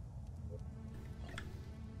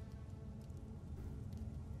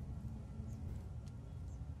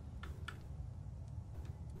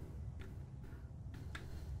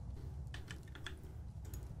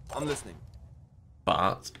 I'm listening.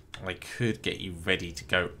 But I could get you ready to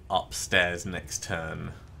go upstairs next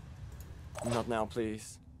turn. Not now,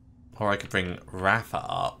 please. Or I could bring Rafa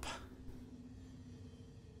up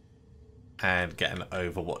and get an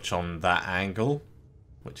Overwatch on that angle,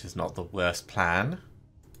 which is not the worst plan.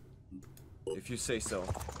 If you say so.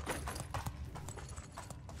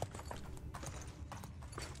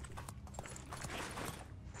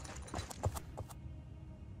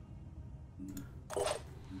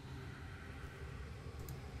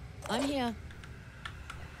 I'm here.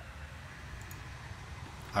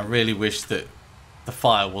 I really wish that the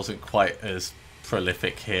fire wasn't quite as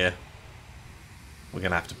prolific here. We're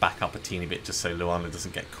going to have to back up a teeny bit just so Luana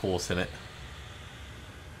doesn't get caught in it.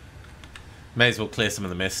 May as well clear some of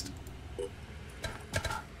the mist.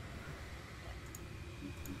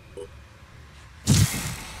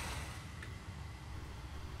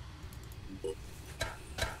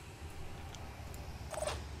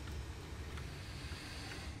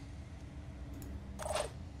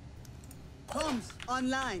 Homes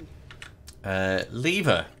online.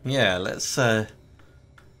 Lever. Yeah, let's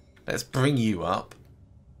bring you up.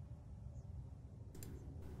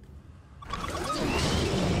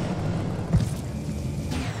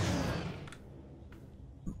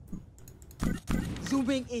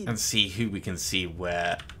 Zooming in. and see who we can see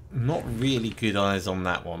where. Not really good eyes on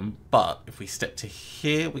that one, but if we step to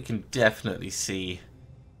here, we can definitely see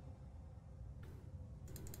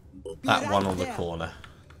that one on the corner.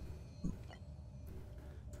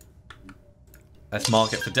 Let's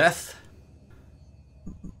mark it for death.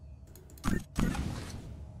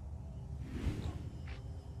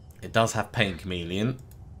 It does have Paint Chameleon.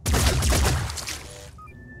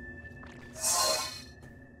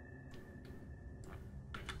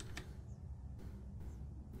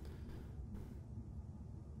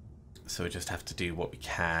 So we just have to do what we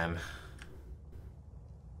can.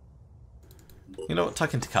 You know what?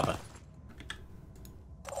 Tuck into cover.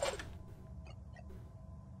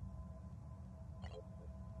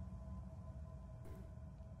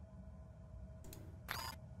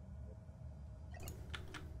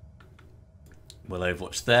 We'll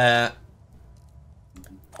overwatch there.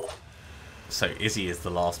 So Izzy is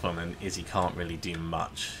the last one, and Izzy can't really do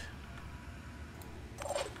much.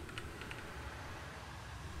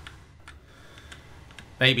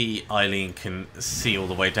 Maybe Eileen can see all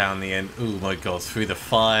the way down the end. Oh my god, through the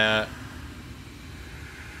fire.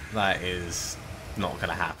 That is not going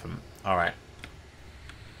to happen. Alright.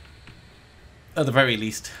 At the very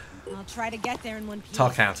least, I'll try to get there in one piece.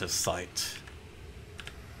 tuck out of sight.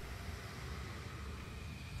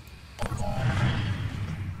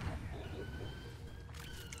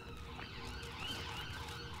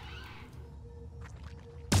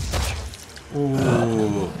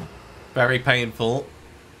 Ooh, very painful.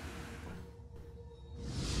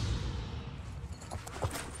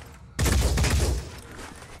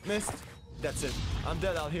 Missed. That's it. I'm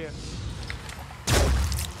dead out here.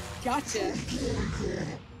 Gotcha.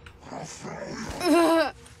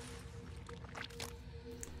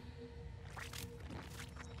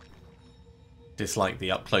 Dislike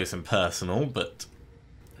the up close and personal, but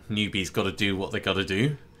newbies got to do what they got to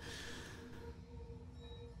do.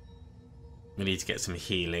 We need to get some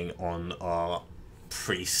healing on our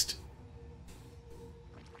priest.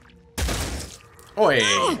 Oi!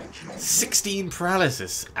 16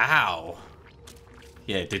 paralysis. Ow.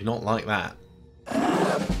 Yeah, did not like that.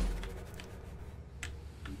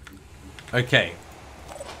 Okay.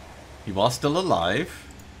 You are still alive.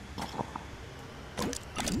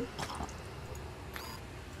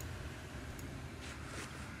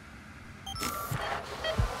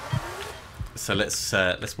 So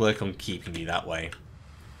let's work on keeping you that way.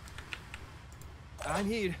 I'm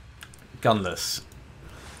here. Gunless.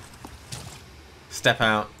 Step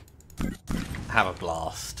out. Have a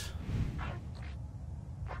blast.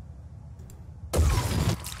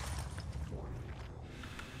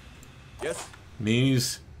 Yes.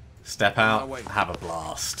 Muse. Step On my out. way. Have a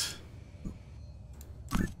blast.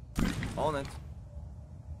 On it.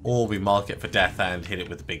 Or we mark it for death and hit it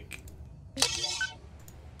with a big...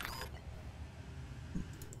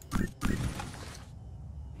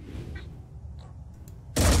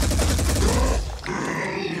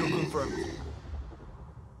 Kill confirmed.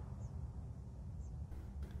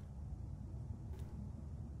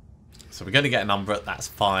 So we're going to get an Umbra. That's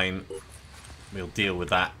fine. We'll deal with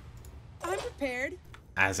that I'm prepared.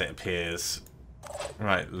 as it appears.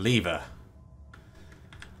 Right, lever.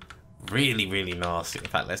 Really, really nasty. In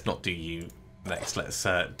fact, let's not do you next. Let's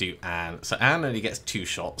do Anne. So Anne only gets 2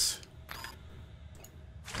 shots.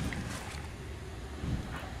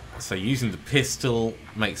 So using the pistol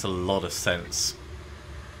makes a lot of sense.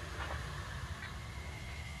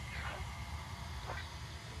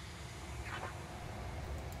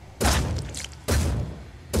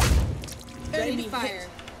 Ready to fire.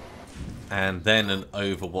 And then an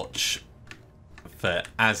Overwatch for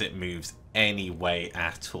as it moves any way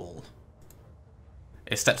at all.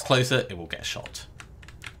 It steps closer, it will get shot.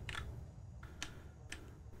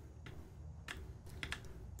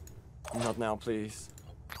 Not now, please.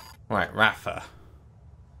 Right, Rafa.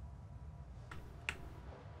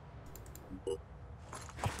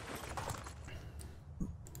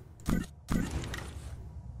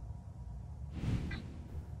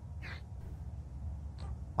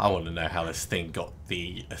 I want to know how this thing got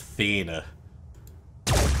the Athena.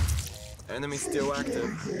 Enemy still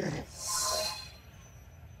active.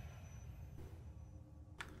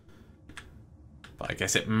 But I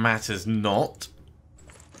guess it matters not.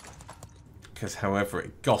 Because however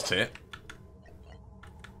it got it.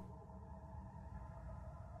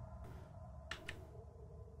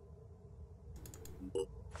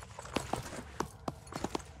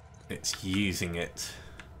 It's using it.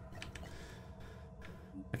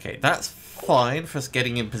 Okay, that's fine for us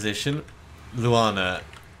getting in position. Luana,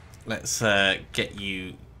 let's get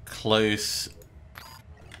you close.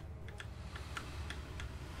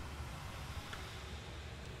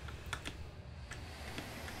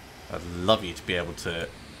 I'd love you to be able to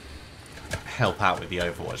help out with the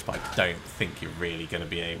Overwatch, but I don't think you're really going to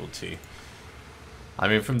be able to. I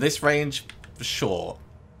mean, from this range, for sure.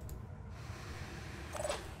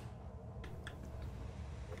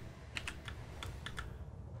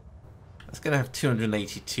 That's going to have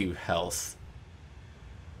 282 health.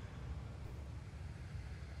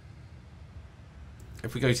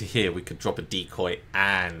 If we go to here, we could drop a decoy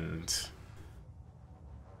and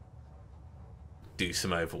do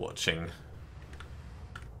some overwatching.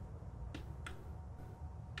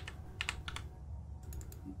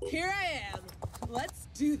 Here I am. Let's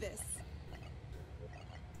do this.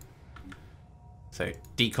 So,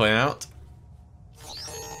 decoy out.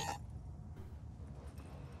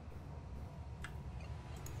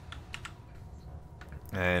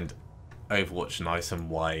 And Overwatch nice and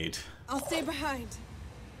wide. I'll stay behind.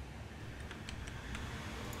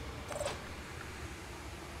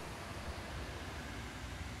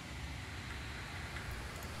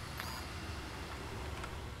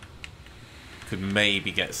 Could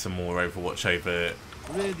maybe get some more Overwatch over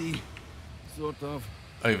Ready, sort of.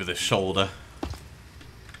 over the shoulder.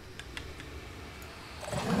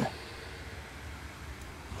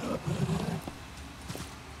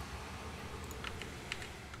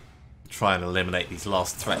 Try and eliminate these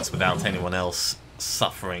last threats without anyone else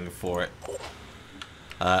suffering for it.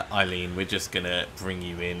 Eileen, we're just gonna bring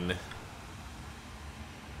you in.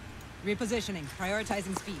 Repositioning,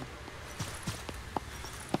 prioritizing speed.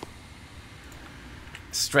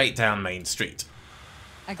 Straight down Main Street.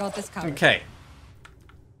 I got this covered. Okay.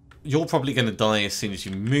 You're probably going to die as soon as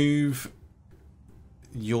you move.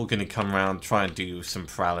 You're going to come around, try and do some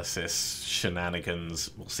paralysis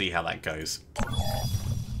shenanigans. We'll see how that goes.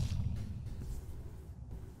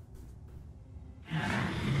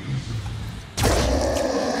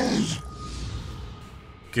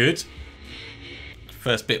 Good.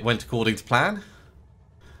 First bit went according to plan.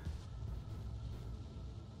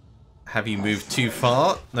 Have you moved too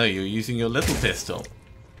far? No, you're using your little pistol.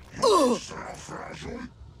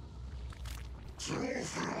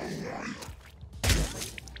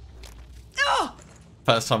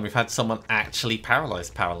 First time we've had someone actually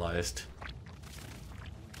paralyzed. Gotcha.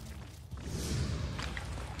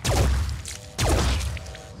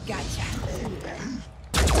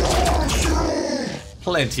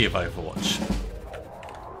 Plenty of Overwatch.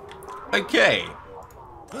 Okay.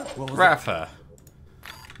 Rafa,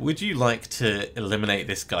 would you like to eliminate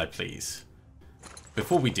this guy, please?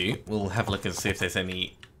 Before we do, we'll have a look and see if there's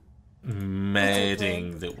any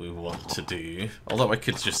medding that we want to do. Although I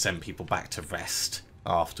could just send people back to rest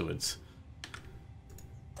afterwards.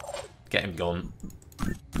 Get him gone.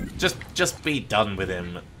 Just be done with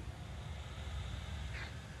him.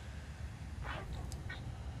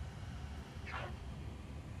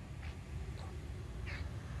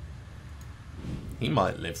 He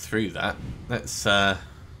might live through that.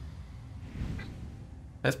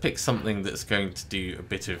 Let's pick something that's going to do a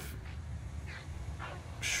bit of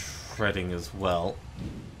shredding as well.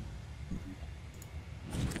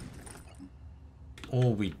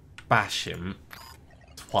 Or we bash him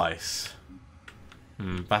twice.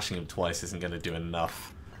 Bashing him twice isn't going to do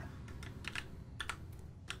enough.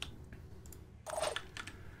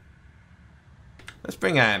 Let's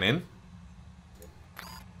bring Anne in.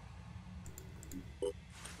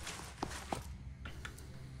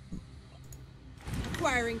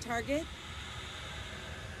 Acquiring target.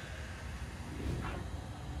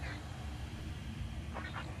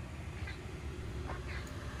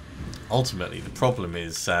 Ultimately, the problem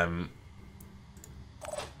is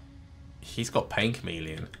he's got Pain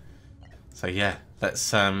Chameleon. So yeah, let's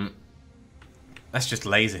just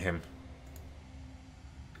laser him.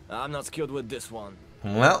 I'm not skilled with this one.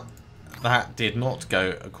 Well, that did not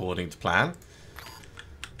go according to plan.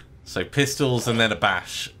 So pistols and then a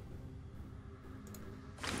bash.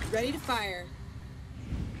 Ready to fire.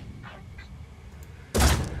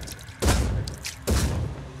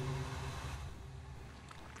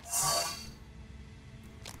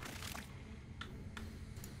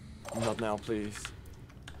 Not now, please.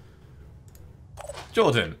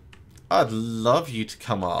 Jordan, I'd love you to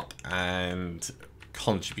come up and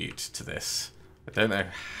contribute to this. I don't know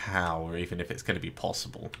how or even if it's going to be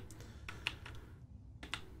possible.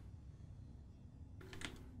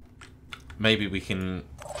 Maybe we can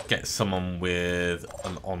get someone with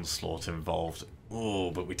an onslaught involved. Oh,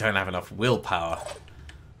 but we don't have enough willpower.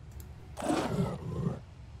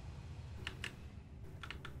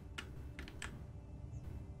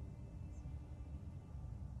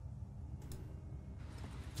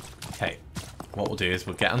 Okay, what we'll do is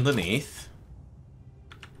we'll get underneath.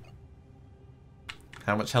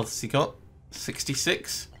 How much health has he got?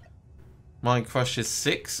 66? Mine Crush is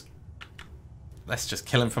 6. Let's just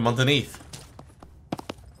kill him from underneath.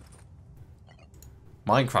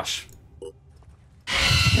 Mine Crush.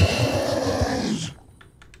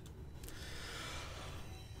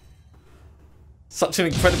 Such an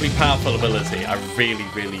incredibly powerful ability. I really,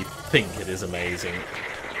 really think it is amazing.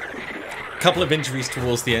 A couple of injuries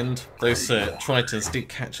towards the end. Those Tritons did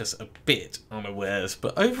catch us a bit unawares,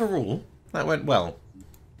 but overall, that went well.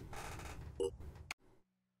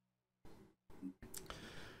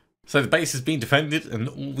 So the base has been defended, and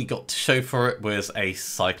all we got to show for it was a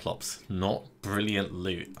Cyclops. Not brilliant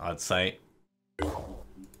loot, I'd say.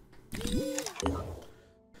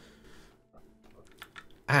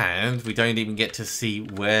 And we don't even get to see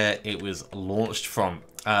where it was launched from.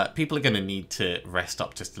 People are going to need to rest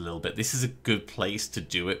up just a little bit. This is a good place to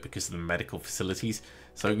do it because of the medical facilities.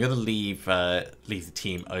 So I'm going to leave the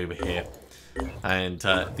team over here. And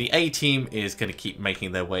the A team is going to keep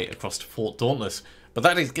making their way across to Fort Dauntless. But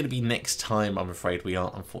that is going to be next time, I'm afraid. We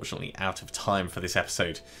are unfortunately out of time for this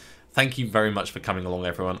episode. Thank you very much for coming along,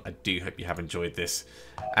 everyone. I do hope you have enjoyed this.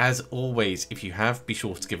 As always, if you have, be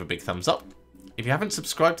sure to give a big thumbs up. If you haven't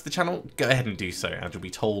subscribed to the channel, go ahead and do so, and you'll be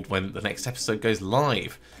told when the next episode goes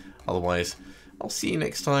live. Otherwise, I'll see you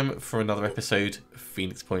next time for another episode of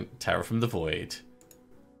Phoenix Point Terror from the Void.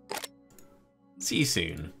 See you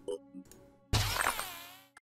soon.